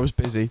 Really. Yeah. Well, I was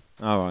busy.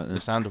 All right then. The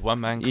sound of one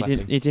man You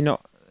clapping. did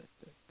not.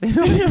 Is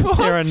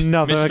there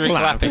another Mystery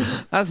clap? clapping.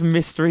 That's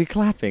mystery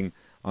clapping.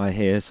 I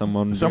hear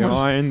someone Someone's-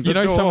 behind the You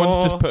know, door. someone's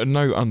just put a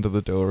note under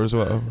the door as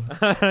well.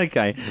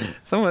 Okay,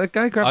 someone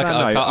go grab I that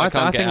can't, note. I can't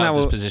I get think out that of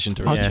this will. position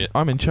to reach I'm, it.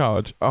 I'm in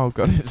charge. Oh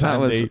god, it's That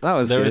was Andy.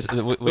 good. There is.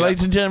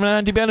 Ladies and gentlemen,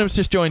 Andy Benham's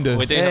just joined us.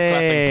 We do have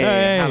Hey, clapping.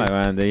 Hey.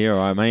 hello Andy, you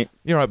alright, mate?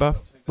 You're right, bud.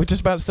 We're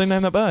just about to say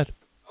name that bird.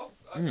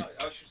 I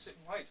should sit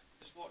and wait.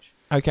 Just watch.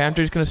 Okay,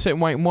 Andrew's going to sit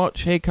and wait and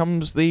watch. Here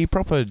comes the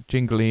proper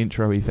jingly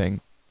intro-y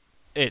thing.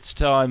 It's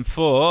time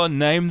for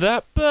Name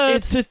That Bird.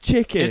 It's a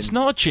chicken. It's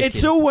not a chicken.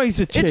 It's always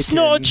a chicken. It's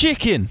not a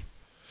chicken.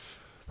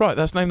 Right,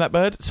 that's Name That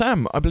Bird.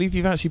 Sam, I believe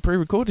you've actually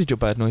pre-recorded your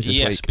bird noise this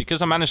Yes, week.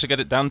 because I managed to get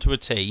it down to a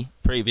T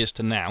previous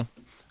to now.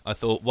 I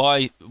thought,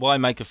 why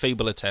make a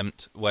feeble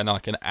attempt when I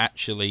can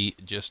actually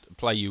just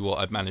play you what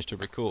I've managed to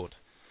record?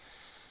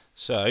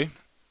 So,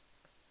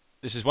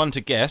 this is one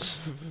to guess.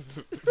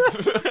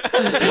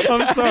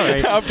 I'm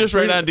sorry. I've just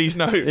read Andy's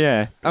note.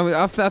 Yeah,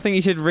 I think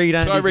you should read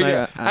Shall I Andy's read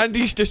note. it?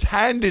 Andy's just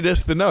handed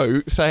us the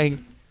note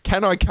saying,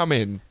 "Can I come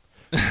in?"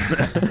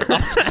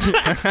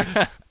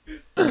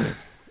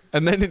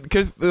 And then,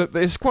 because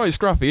it's quite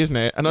scruffy, isn't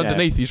it? And Yeah.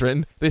 underneath he's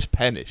written, "This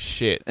pen is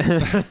shit."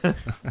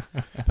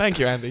 Thank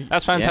you, Andy.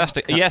 That's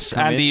fantastic. Yeah, Yes,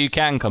 come Andy, in. you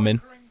can come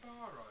in.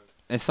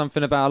 There's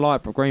something about a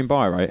light green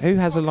biro. Who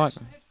has a light?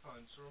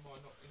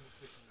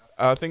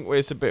 I think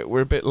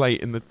we're a bit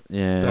late in the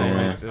Yeah. day,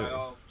 yeah. mate,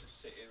 so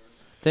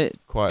Th-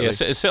 quietly.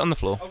 Yeah, sit on the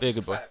floor. Be a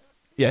good boy.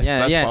 Yes, yeah,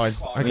 that's yes.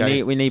 fine.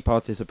 Okay. We need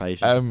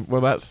participation.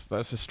 Well, that's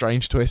a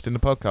strange twist in the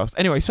podcast.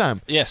 Anyway,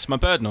 Sam, Yes, my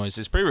bird noise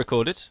is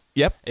pre-recorded.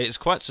 Yep. It's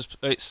quite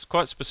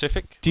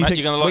specific. do you Matt, think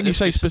you're gonna like when you this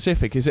say piece?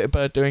 specific, is it a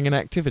bird doing an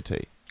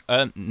activity,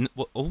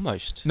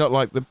 almost. not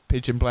like the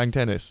pigeon playing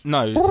tennis?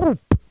 No,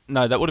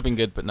 no, that would have been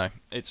good, but no,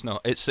 it's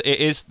not. It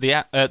is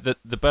the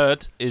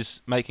bird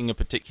is making a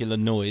particular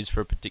noise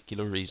for a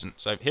particular reason.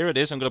 So here it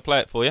is. I'm going to play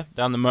it for you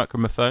down the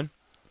microphone.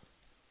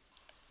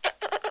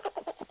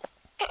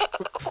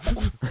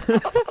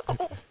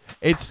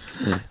 It's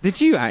Did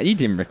you? You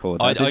didn't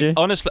record that, did you?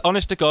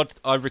 Honest to God,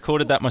 I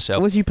recorded that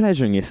myself. Was you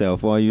pleasuring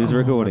yourself while you was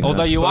recording?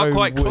 Although that? you are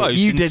quite weird. close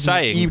you in didn't-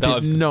 saying you that did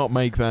I've- not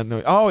make that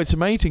noise. Oh, it's a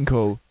mating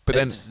call, but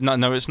then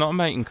No, it's not a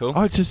mating call.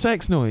 oh, it's a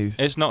sex noise.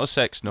 It's not a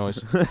sex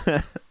noise.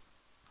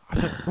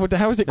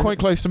 How is it quite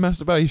close to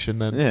masturbation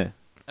then?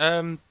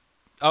 Yeah,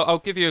 I'll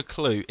give you a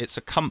clue. It's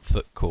a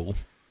comfort call.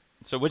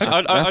 So which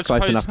that's, I that's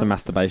close suppose enough to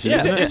masturbation. Yeah.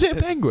 Is, isn't it, is it a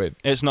penguin?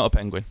 it's not a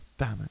penguin.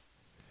 Damn it!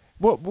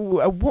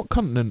 What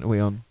continent are we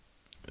on?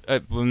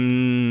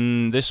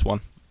 This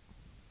one.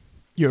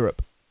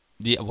 Europe.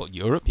 Yeah, well,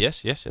 Europe.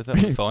 Yes, that'll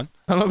be fine.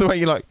 I love the way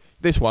you're like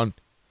this one.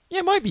 Yeah,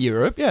 it might be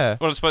Europe. Yeah.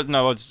 Well, I suppose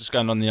no. I was just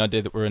going on the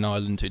idea that we're an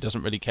island who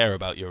doesn't really care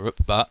about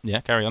Europe. But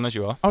yeah, carry on as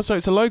you are. Oh, so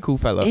it's a local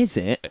fella. Is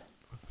it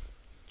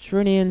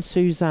Trini and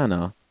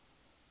Susanna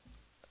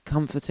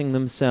comforting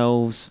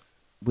themselves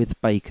with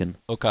bacon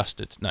Or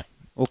custard. No,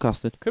 or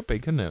custard? Could be,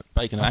 couldn't it?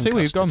 bacon I and see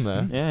where custard. you've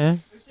gone there. Yeah.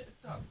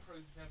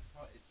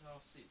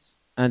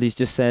 And he's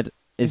just said,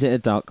 "Is it a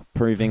duck?"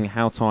 Proving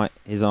how tight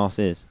his arse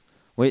is.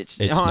 Which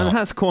It's not.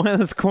 that's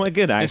quite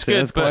good actually. It's good,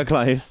 that's quite but-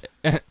 close.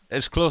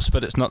 It's close,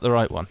 but it's not the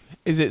right one.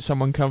 Is it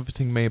someone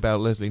comforting me about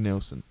Leslie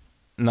Nielsen?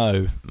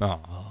 No.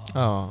 Oh.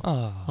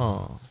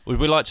 Oh. Would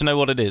we like to know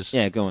what it is?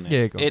 Yeah, go on. Then.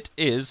 Yeah, go on. It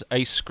is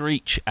a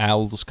screech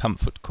owl's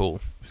comfort call.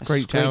 A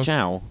Screech owl.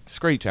 owl.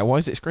 Screech owl. Why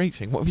is it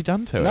screeching? What have you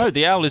done to No, it?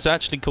 the owl is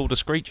actually called a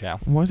screech owl.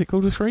 Why is it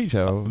called a screech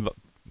owl?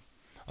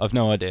 I've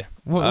no idea.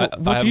 What, I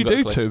what do haven't you got a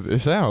do clue. to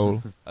this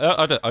owl?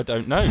 I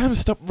don't know. Sam,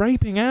 stop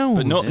raping owls.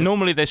 But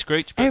normally they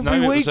screech. But Every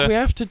no, it week was we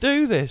have to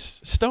do this.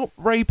 Stop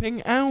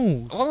raping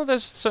owls. Well,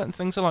 there's certain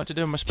things I like to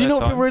do in my Do spare you not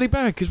time. feel really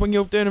bad? Because when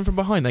you're doing them from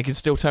behind, they can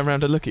still turn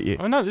around and look at you.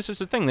 Oh no, this is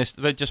the thing.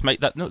 They just make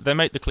that. They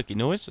make the clicky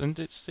noise, and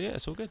it's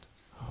all good.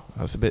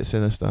 That's a bit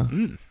sinister.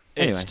 Anyway.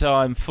 It's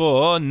time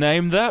for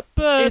Name That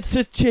Bird. It's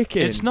a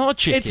chicken. It's not a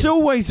chicken. It's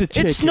always a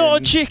chicken. It's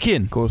not a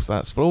chicken. Of course,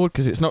 that's flawed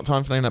because it's not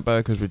time for Name That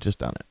Bird because we've just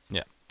done it.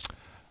 Yeah.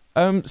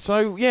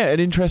 So yeah, an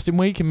interesting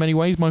week in many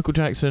ways. Michael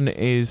Jackson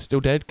is still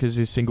dead because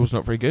his single's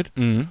not very good.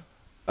 Mm.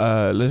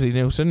 Leslie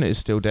Nielsen is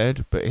still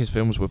dead, but his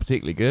films were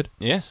particularly good.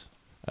 Yes.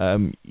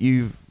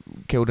 You've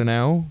killed an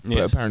owl, but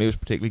Yes. apparently it was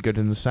particularly good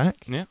in the sack.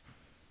 Yeah.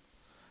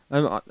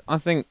 I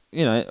think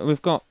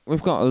we've got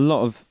a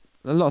lot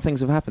of things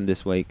have happened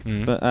this week,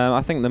 Mm. but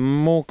I think the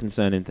more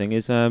concerning thing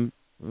is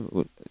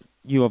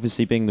you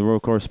obviously being the royal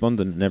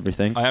correspondent and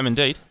everything. I am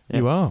indeed. Yeah.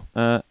 You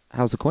are.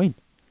 How's the Queen?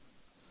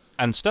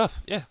 And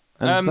stuff. Yeah.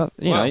 And stuff,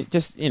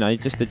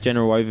 just a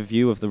general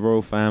overview of the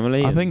royal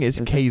family. I think it's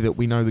and key that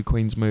we know the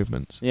Queen's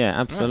movements. Yeah,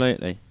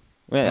 absolutely.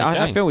 Well, I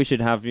Okay. feel we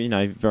should have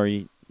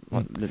very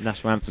the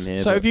national anthem here.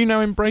 So but- have you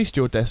now embraced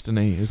your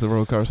destiny as the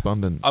royal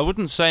correspondent? I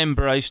wouldn't say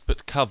embraced,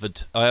 but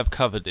covered. I have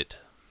covered it.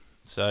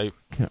 So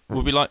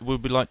would we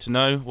like to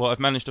know what I've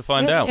managed to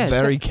find Yeah, out? yeah.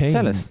 Very t- keen.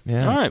 tell us.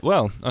 Yeah. All right,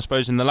 well, I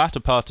suppose in the latter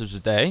part of the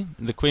day,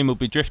 the Queen will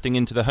be drifting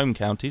into the home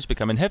counties,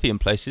 becoming heavy in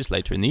places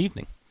later in the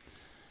evening.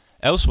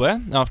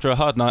 Elsewhere, after a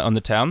hard night on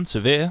the town,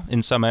 severe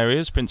in some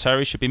areas, Prince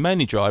Harry should be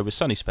mainly dry with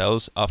sunny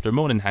spells after a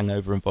morning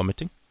hangover and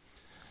vomiting.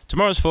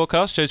 Tomorrow's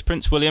forecast shows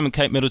Prince William and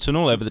Kate Middleton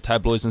all over the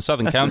tabloids in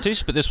southern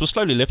counties, but this will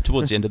slowly lift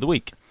towards the end of the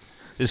week.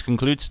 This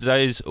concludes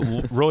today's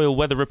Royal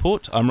Weather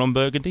Report. I'm Ron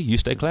Burgundy. You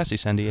stay classy,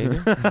 San Diego.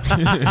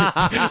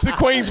 The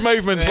Queen's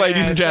movements,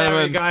 ladies and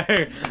gentlemen. There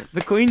we go.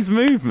 The Queen's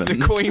movement. The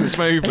Queen's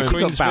movement.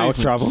 Queen's Got bowel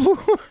movements. trouble.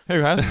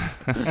 Who has?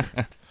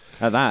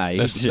 At that age,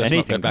 Let's not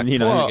anything, go back you to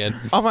know. that What? again.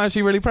 I'm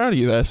actually really proud of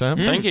you there, Sam.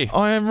 Thank you.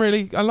 I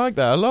like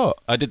that a lot.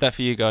 I did that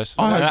for you guys.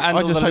 I and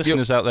all just the hope you're-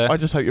 listeners out there. I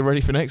just hope you're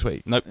ready for next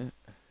week. Nope.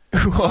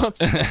 What?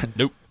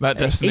 Nope. That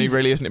destiny He's-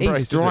 really isn't He's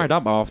embraced, is dried it?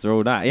 up after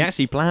all that. He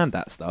actually planned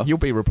that stuff. You'll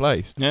be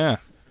replaced. Yeah.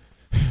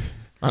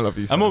 I love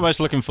you, Sam. I'm almost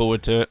looking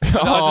forward to it. I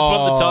just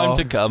want the time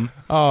to come.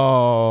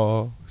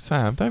 Oh,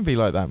 Sam, don't be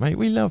like that, mate.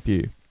 We love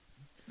you.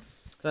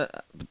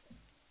 That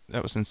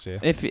was sincere.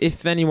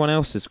 If anyone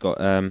else has got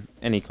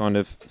any kind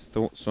of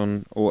thoughts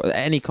on or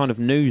any kind of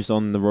news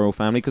on the royal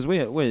family, because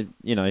we're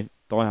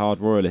diehard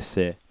royalists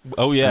here.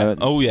 Oh, yeah.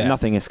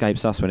 Nothing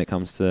escapes us when it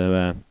comes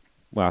to.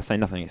 Well, I say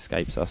nothing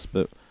escapes us,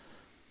 but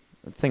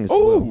things.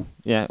 Ooh.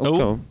 Yeah. Ooh.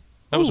 Go on.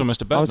 That was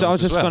almost a bad I was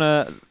just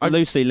gonna I-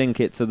 loosely link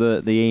it to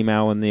the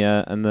email and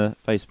the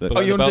Facebook. Oh,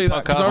 you wanna do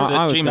that? 'Cause I was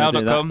gonna do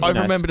gmail.com. that. I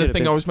No, remembered it's a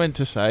thing good. I was meant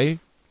to say,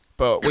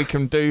 but we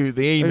can do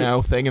the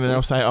email thing and then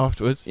I'll say it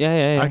afterwards.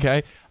 Yeah.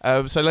 Okay.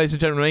 So, ladies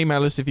and gentlemen,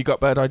 email us if you've got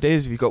bird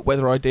ideas, if you've got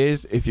weather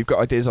ideas, if you've got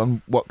ideas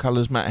on what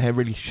colours Matt hair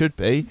really should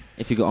be.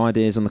 If you've got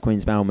ideas on the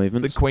Queen's bowel The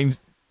movements, Queen's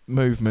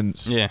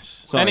movements.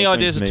 Yes. Sorry, Any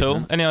ideas Queen's at all?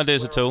 movements. Any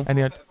ideas at all?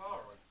 Any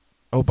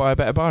or buy a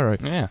better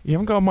biro. Yeah. You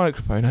haven't got a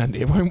microphone,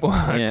 Andy. It won't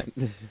work. yeah,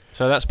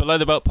 So that's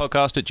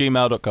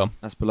belowthebeltpodcast@gmail.com.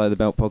 that's below the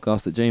belt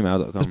podcast at It's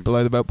gmail.com.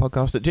 below the belt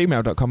podcast at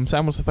gmail.com.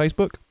 Sam, what's the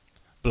Facebook?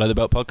 Below the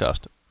Belt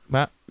Podcast.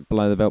 Matt,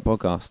 Below the belt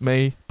podcast.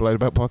 me, below the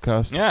belt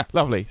podcast. Yeah.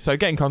 Lovely. So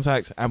get in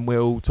contact and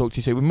we'll talk to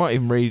you soon. We might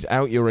even read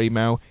out your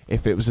email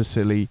if it was as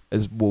silly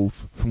as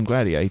Wolf from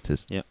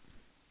Gladiators. Yep.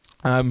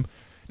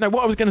 No,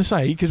 what I was going to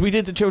say, because we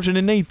did the Children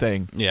in Need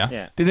thing. Yeah.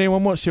 Yeah. Did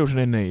anyone watch Children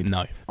in Need?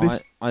 No.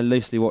 This- I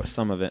loosely watched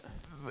some of it.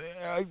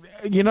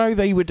 You know,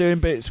 they were doing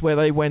bits where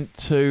they went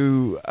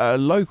to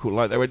local,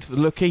 like they went to the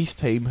Look East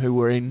team who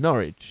were in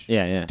Norwich.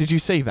 Yeah. Did you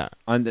see that?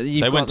 And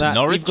They went to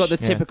Norwich? You've got the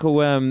Yeah. typical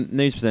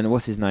news presenter.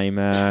 What's his name?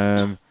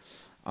 The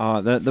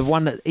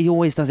one that he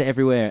always does it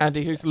everywhere.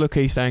 Andy, who's the Look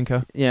East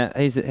anchor? Yeah,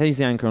 he's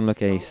the anchor on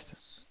Look East.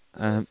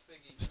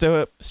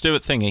 Stuart.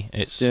 Stuart Thingy.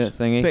 It's Stuart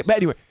thingy. But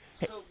anyway,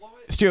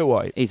 Stuart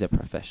White. He's a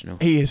professional.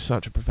 He is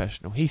such a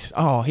professional.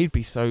 He'd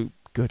be so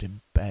good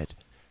in bed.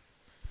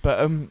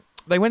 But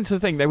they went to the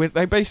thing.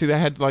 They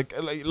had like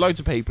loads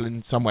of people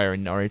in somewhere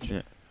in Norwich,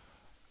 Yeah.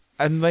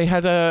 and they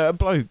had a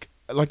bloke,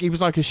 like he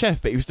was like a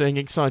chef, but he was doing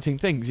exciting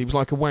things. He was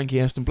like a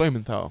wanky Aston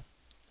Blumenthal,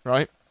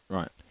 right?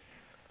 Right.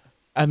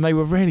 And they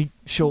were really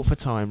short for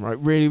time, right?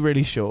 Really,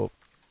 really short.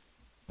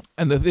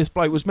 And this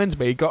bloke was meant to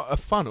be. He got a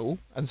funnel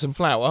and some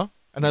flour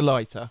and a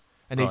lighter,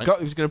 and Right.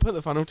 he was going to put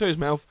the funnel to his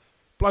mouth,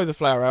 blow the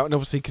flour out, and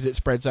obviously because it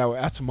spreads out, it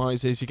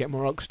atomises. You get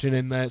more oxygen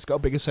in there. It's got a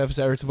bigger surface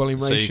area to volume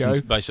so you ratio.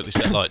 can basically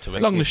set light to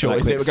it. Long and short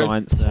is Quick it? We're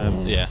going-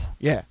 science. Yeah.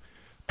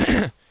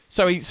 Yeah.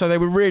 So they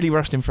were really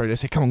rushed him through. They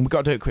said, "Come on, we've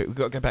got to do it quick. We've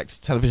got to go back to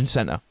the television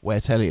centre where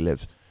Telly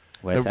lives."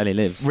 Where Telly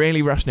lives.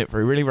 Really rushing it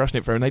through,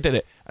 and they did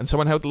it. And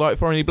someone held the light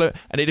for him, and he blew it,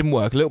 and it didn't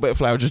work. A little bit of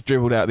flour just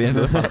dribbled out the end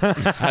of the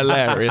funnel.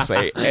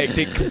 Hilariously.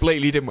 It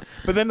completely didn't work.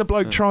 But then the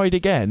bloke tried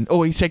again,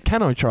 or he said,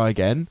 "Can I try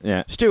again?"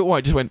 Yeah. Stuart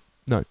White just went,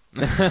 "No."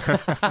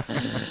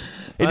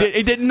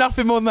 He did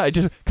nothing more than that. He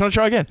just, "Can I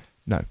try again?"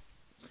 No.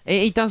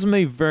 He does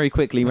move very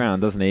quickly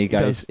round, doesn't he?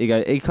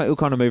 He'll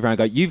kind of move around and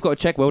go, "You've got a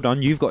check, well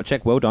done. You've got a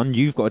check, well done.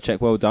 You've got a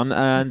check, well done."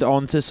 And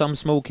on to some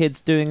small kids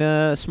doing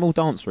a small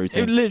dance It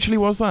routine. literally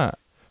was that.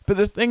 But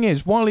the thing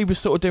is, while he was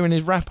sort of doing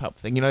his wrap-up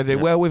thing,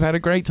 well, we've had a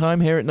great time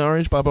here at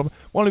Norwich, blah, blah, blah.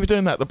 While he was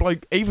doing that, the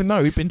bloke, even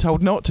though he'd been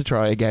told not to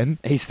try again,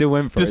 He still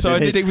went for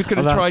decided it. he was going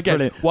to that's try again.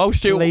 brilliant. While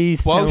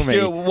Please tell me.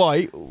 Stuart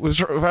White was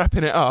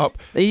wrapping it up,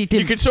 He you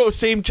did. could sort of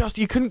see him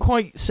you couldn't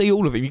quite see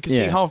all of him. You could see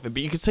Yeah. half of him,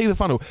 but you could see the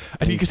funnel.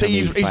 And you Please could see tell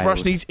me he's he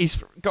rushed and failed.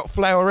 he's got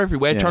flour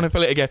everywhere Yeah. trying to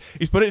fill it again.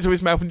 He's put it into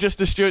his mouth, and just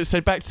as Stuart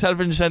said, back to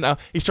television centre,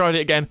 he's tried it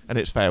again, and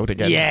it's failed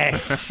again.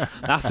 Yes,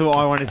 that's what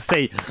I wanted to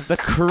see. The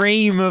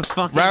cream of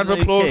fucking Round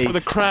of applause Luckies. for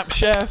the crap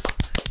chef.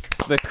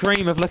 The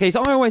cream of Luckies.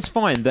 I always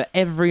find that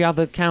every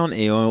other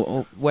county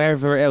or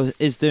wherever else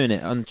is doing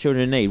it on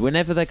Children in Need,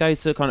 whenever they go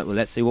to kind of, well,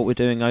 let's see what we're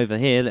doing over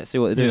here, let's see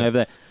what they're doing Yeah. over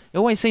there, it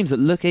always seems that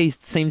Look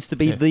East seems to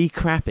be Yeah. the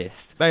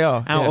crappiest They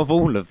are. out yeah. of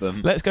all of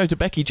them. Let's go to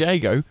Becky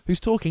Jago, who's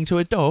talking to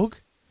a dog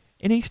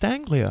in East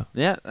Anglia.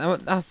 Yeah,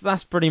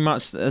 that's pretty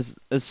much as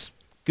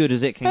good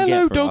as it can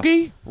Hello, get from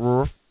doggy.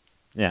 us.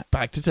 Yeah.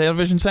 Back to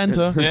television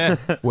centre, Yeah.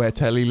 where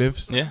Telly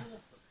lives. Yeah.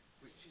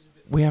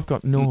 We have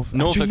got Norfolk.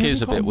 Norfolk Actually,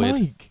 is we've a bit got weird.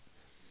 mic.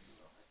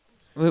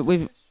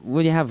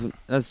 We have,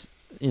 as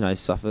you know,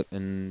 Suffolk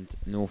and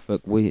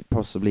Norfolk. We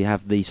possibly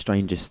have the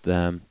strangest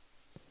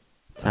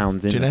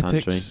towns in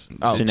Genetics. the country.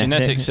 Oh.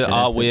 Genetics are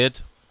Genetics. weird.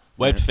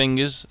 Webbed Yeah.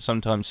 fingers,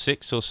 sometimes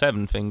 6 or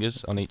 7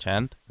 fingers on each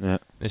hand. Yeah.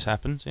 This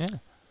happens, yeah.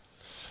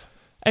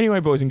 Anyway,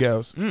 boys and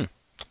girls, Mm.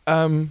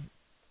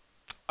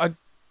 I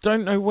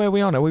don't know where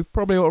we are now. We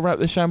probably ought to wrap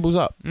this shambles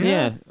up.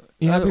 Yeah.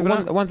 You happy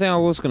with that? One thing I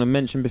was going to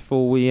mention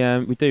before we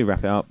do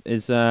wrap it up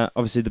is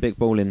obviously the big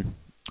ball in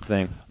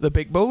thing. The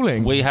big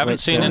balling. We haven't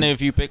Which seen is- any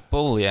of you big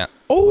ball yet.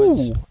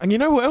 Oh, and you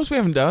know what else we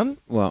haven't done?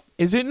 What?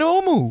 Is it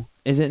normal?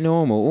 Is it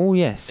normal? Oh,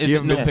 yes. Is you it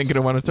haven't been not? thinking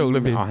of one at all,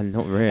 have you? No,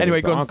 not really.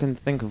 Anyway, but go on. I can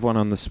think of one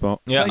on the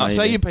spot. Yeah,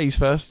 say your piece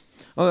first.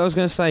 Oh, I was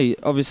going to say,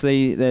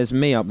 obviously, there's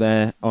me up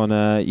there on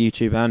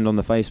YouTube and on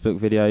the Facebook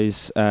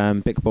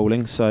videos, Bick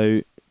Balling,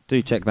 so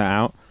do check that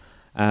out.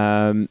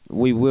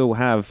 We will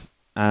have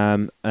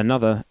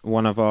another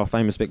one of our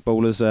famous Bick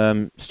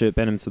Ballers, Stuart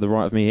Benham, to the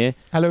right of me here.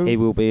 Hello. He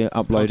will be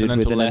uploaded Continental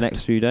within left. the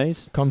next few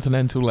days.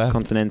 Continental left.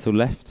 Continental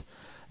left.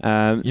 You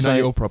know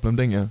your problem,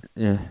 don't you?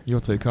 Yeah.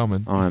 You're too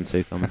common. I am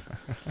too common.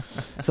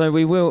 So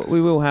we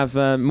will have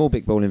more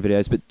Bick Balling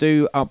videos, but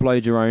do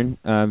upload your own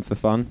for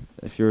fun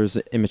if you're as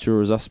immature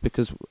as us,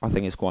 because I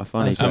think it's quite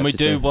funny. to And we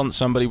actually do see. want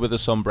somebody with a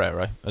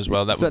sombrero as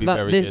well. That So would be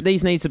very good.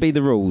 These need to be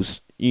the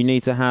rules. You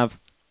need to have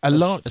A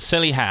large. A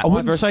silly hat. I Either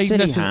wouldn't a say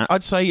silly necess- hat.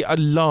 I'd say a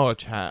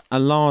large hat a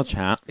large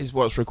hat is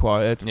what's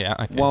required. Yeah,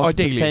 okay. whilst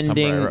Ideally, a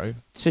pretending sombrero.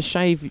 to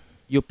shave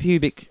your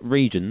pubic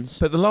regions,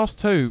 But the last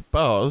two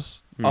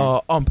bars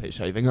are armpit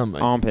shaving, aren't they?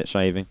 armpit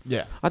shaving.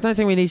 Yeah. I don't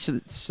think we need to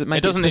make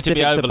It doesn't need to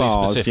be specific overly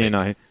bars, specific. you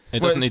know. It Well,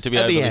 doesn't need to be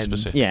at the overly end.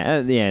 specific. Yeah,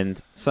 at the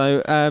end.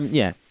 So,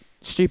 yeah,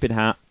 stupid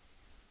hat.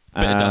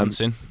 Bit of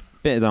dancing.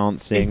 Bit of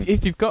dancing.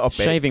 If you've got a bit,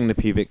 Shaving the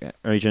pubic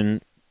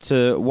region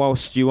to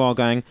whilst you are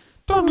going.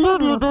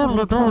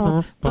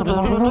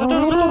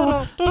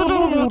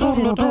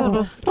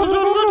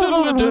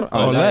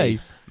 Olé.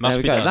 Must There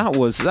we be go. done. That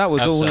was As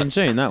all in such.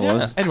 tune. That Yeah.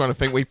 was. Anyone would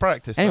think we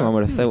practiced. Anyone that.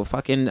 would have thought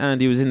fucking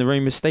Andy was in the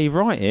room with Steve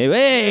Wright here.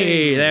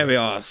 Hey, there we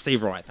are,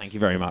 Steve Wright. Thank you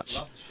very much.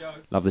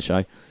 Love the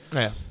show.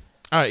 Yeah.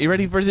 All right, you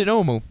ready for Is It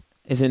Normal?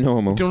 Is it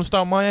normal? Do you want to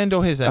start my end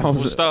or his end? Oh,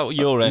 We'll start with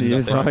your end. I You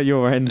think. start at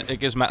your end. It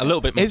gives Matt a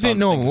little bit more Is time it to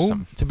think of normal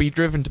something. to be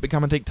driven to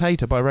become a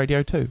dictator by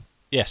Radio 2?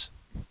 Yes.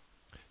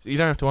 You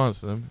don't have to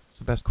answer them. It's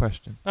the best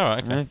question. All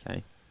right, okay.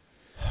 Okay.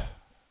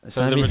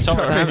 So the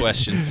rhetorical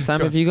questions. Sam,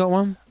 have you got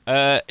one?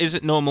 Is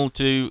it normal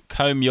to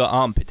comb your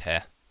armpit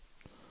hair?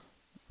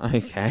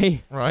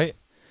 Okay. Right.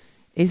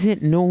 Is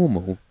it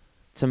normal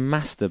to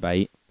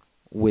masturbate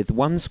with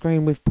one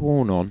screen with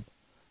porn on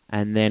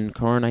and then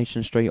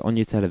Coronation Street on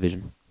your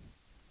television?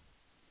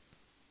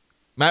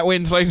 Matt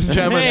wins, ladies and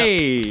gentlemen.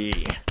 Hey!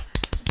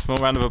 Small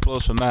round of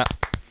applause for Matt.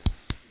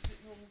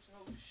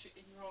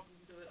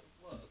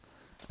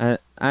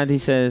 Andy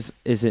says,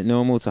 is it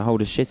normal to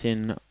hold a shit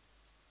in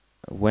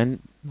when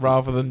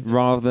Rather than.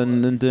 rather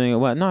than doing it at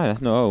work? No,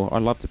 that's not. Oh, I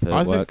love to poo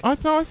at work. I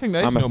think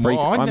that is I'm a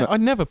normal. freak- I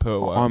never poo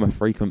at work. I'm a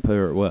frequent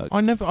pooer at work.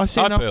 I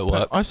see I enough poo at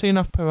work. I see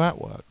enough poo at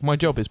work. My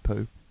job is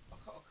poo.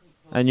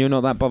 And you're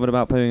not that bothered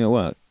about pooing at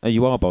work? Oh,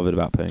 you are bothered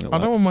about pooing at work? I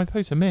don't want my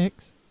poo to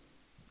mix.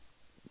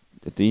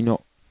 Do you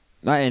not?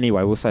 No,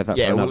 anyway, we'll save that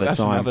for another that's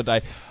time. another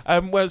day.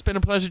 Well, it's been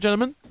a pleasure,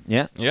 gentlemen.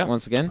 Yeah, Yeah.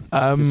 once again.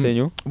 Good seeing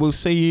you all. We'll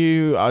see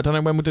you. I don't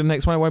know when we'll do the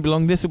next one. It won't be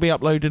long. This will be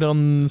uploaded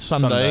on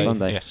Sunday.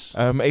 Sunday. Yes.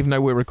 Even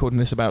though we're recording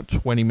this about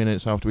 20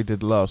 minutes after we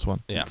did the last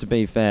one. Yeah. To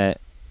be fair,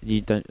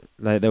 you don't.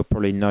 They'll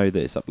probably know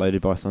that it's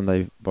uploaded by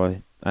Sunday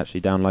by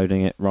actually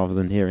downloading it rather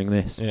than hearing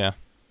this. Yeah.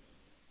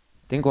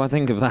 Didn't quite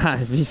think of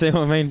that. If you see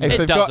what I mean? If It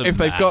they've got doesn't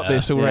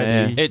this matter.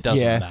 already, It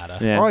doesn't yeah. matter.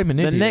 Yeah. I'm an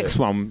the idiot. next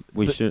one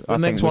we should. The I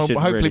next think we one should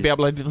will hopefully really be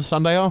uploaded the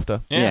Sunday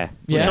after. Yeah. Yeah.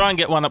 We'll try and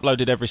get one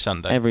uploaded every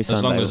Sunday. Every As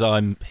long Sunday. as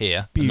I'm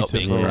here and not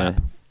being Beautiful.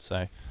 crap.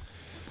 So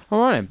All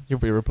right, then. You'll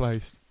be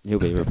replaced.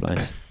 You'll be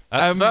replaced.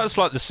 that's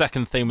like the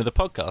second theme of the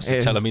podcast. It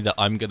It's telling is. me that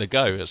I'm going to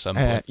go at some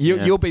point.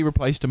 Yeah. You'll be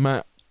replaced, and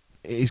Matt,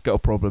 he's got a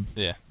problem.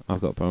 Yeah.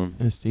 I've got a problem.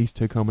 He's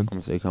too common.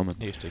 I'm too common.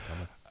 He's too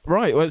common.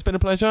 Right, well, it's been a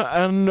pleasure,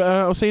 and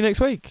I'll see you next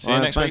week. See you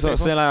next week, Thanks a lot.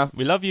 people. See you later.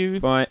 We love you.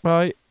 Bye.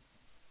 Bye.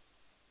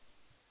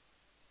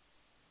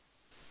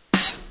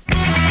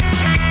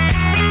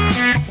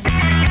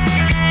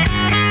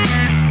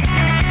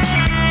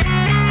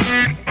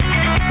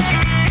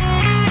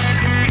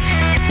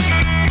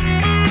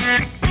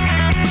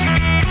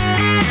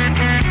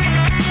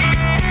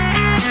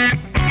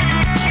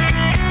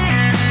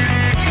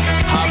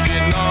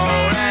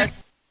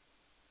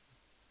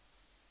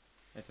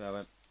 If I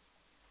went.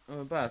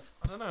 Oh, bad.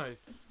 I don't know.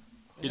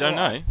 You don't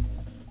know?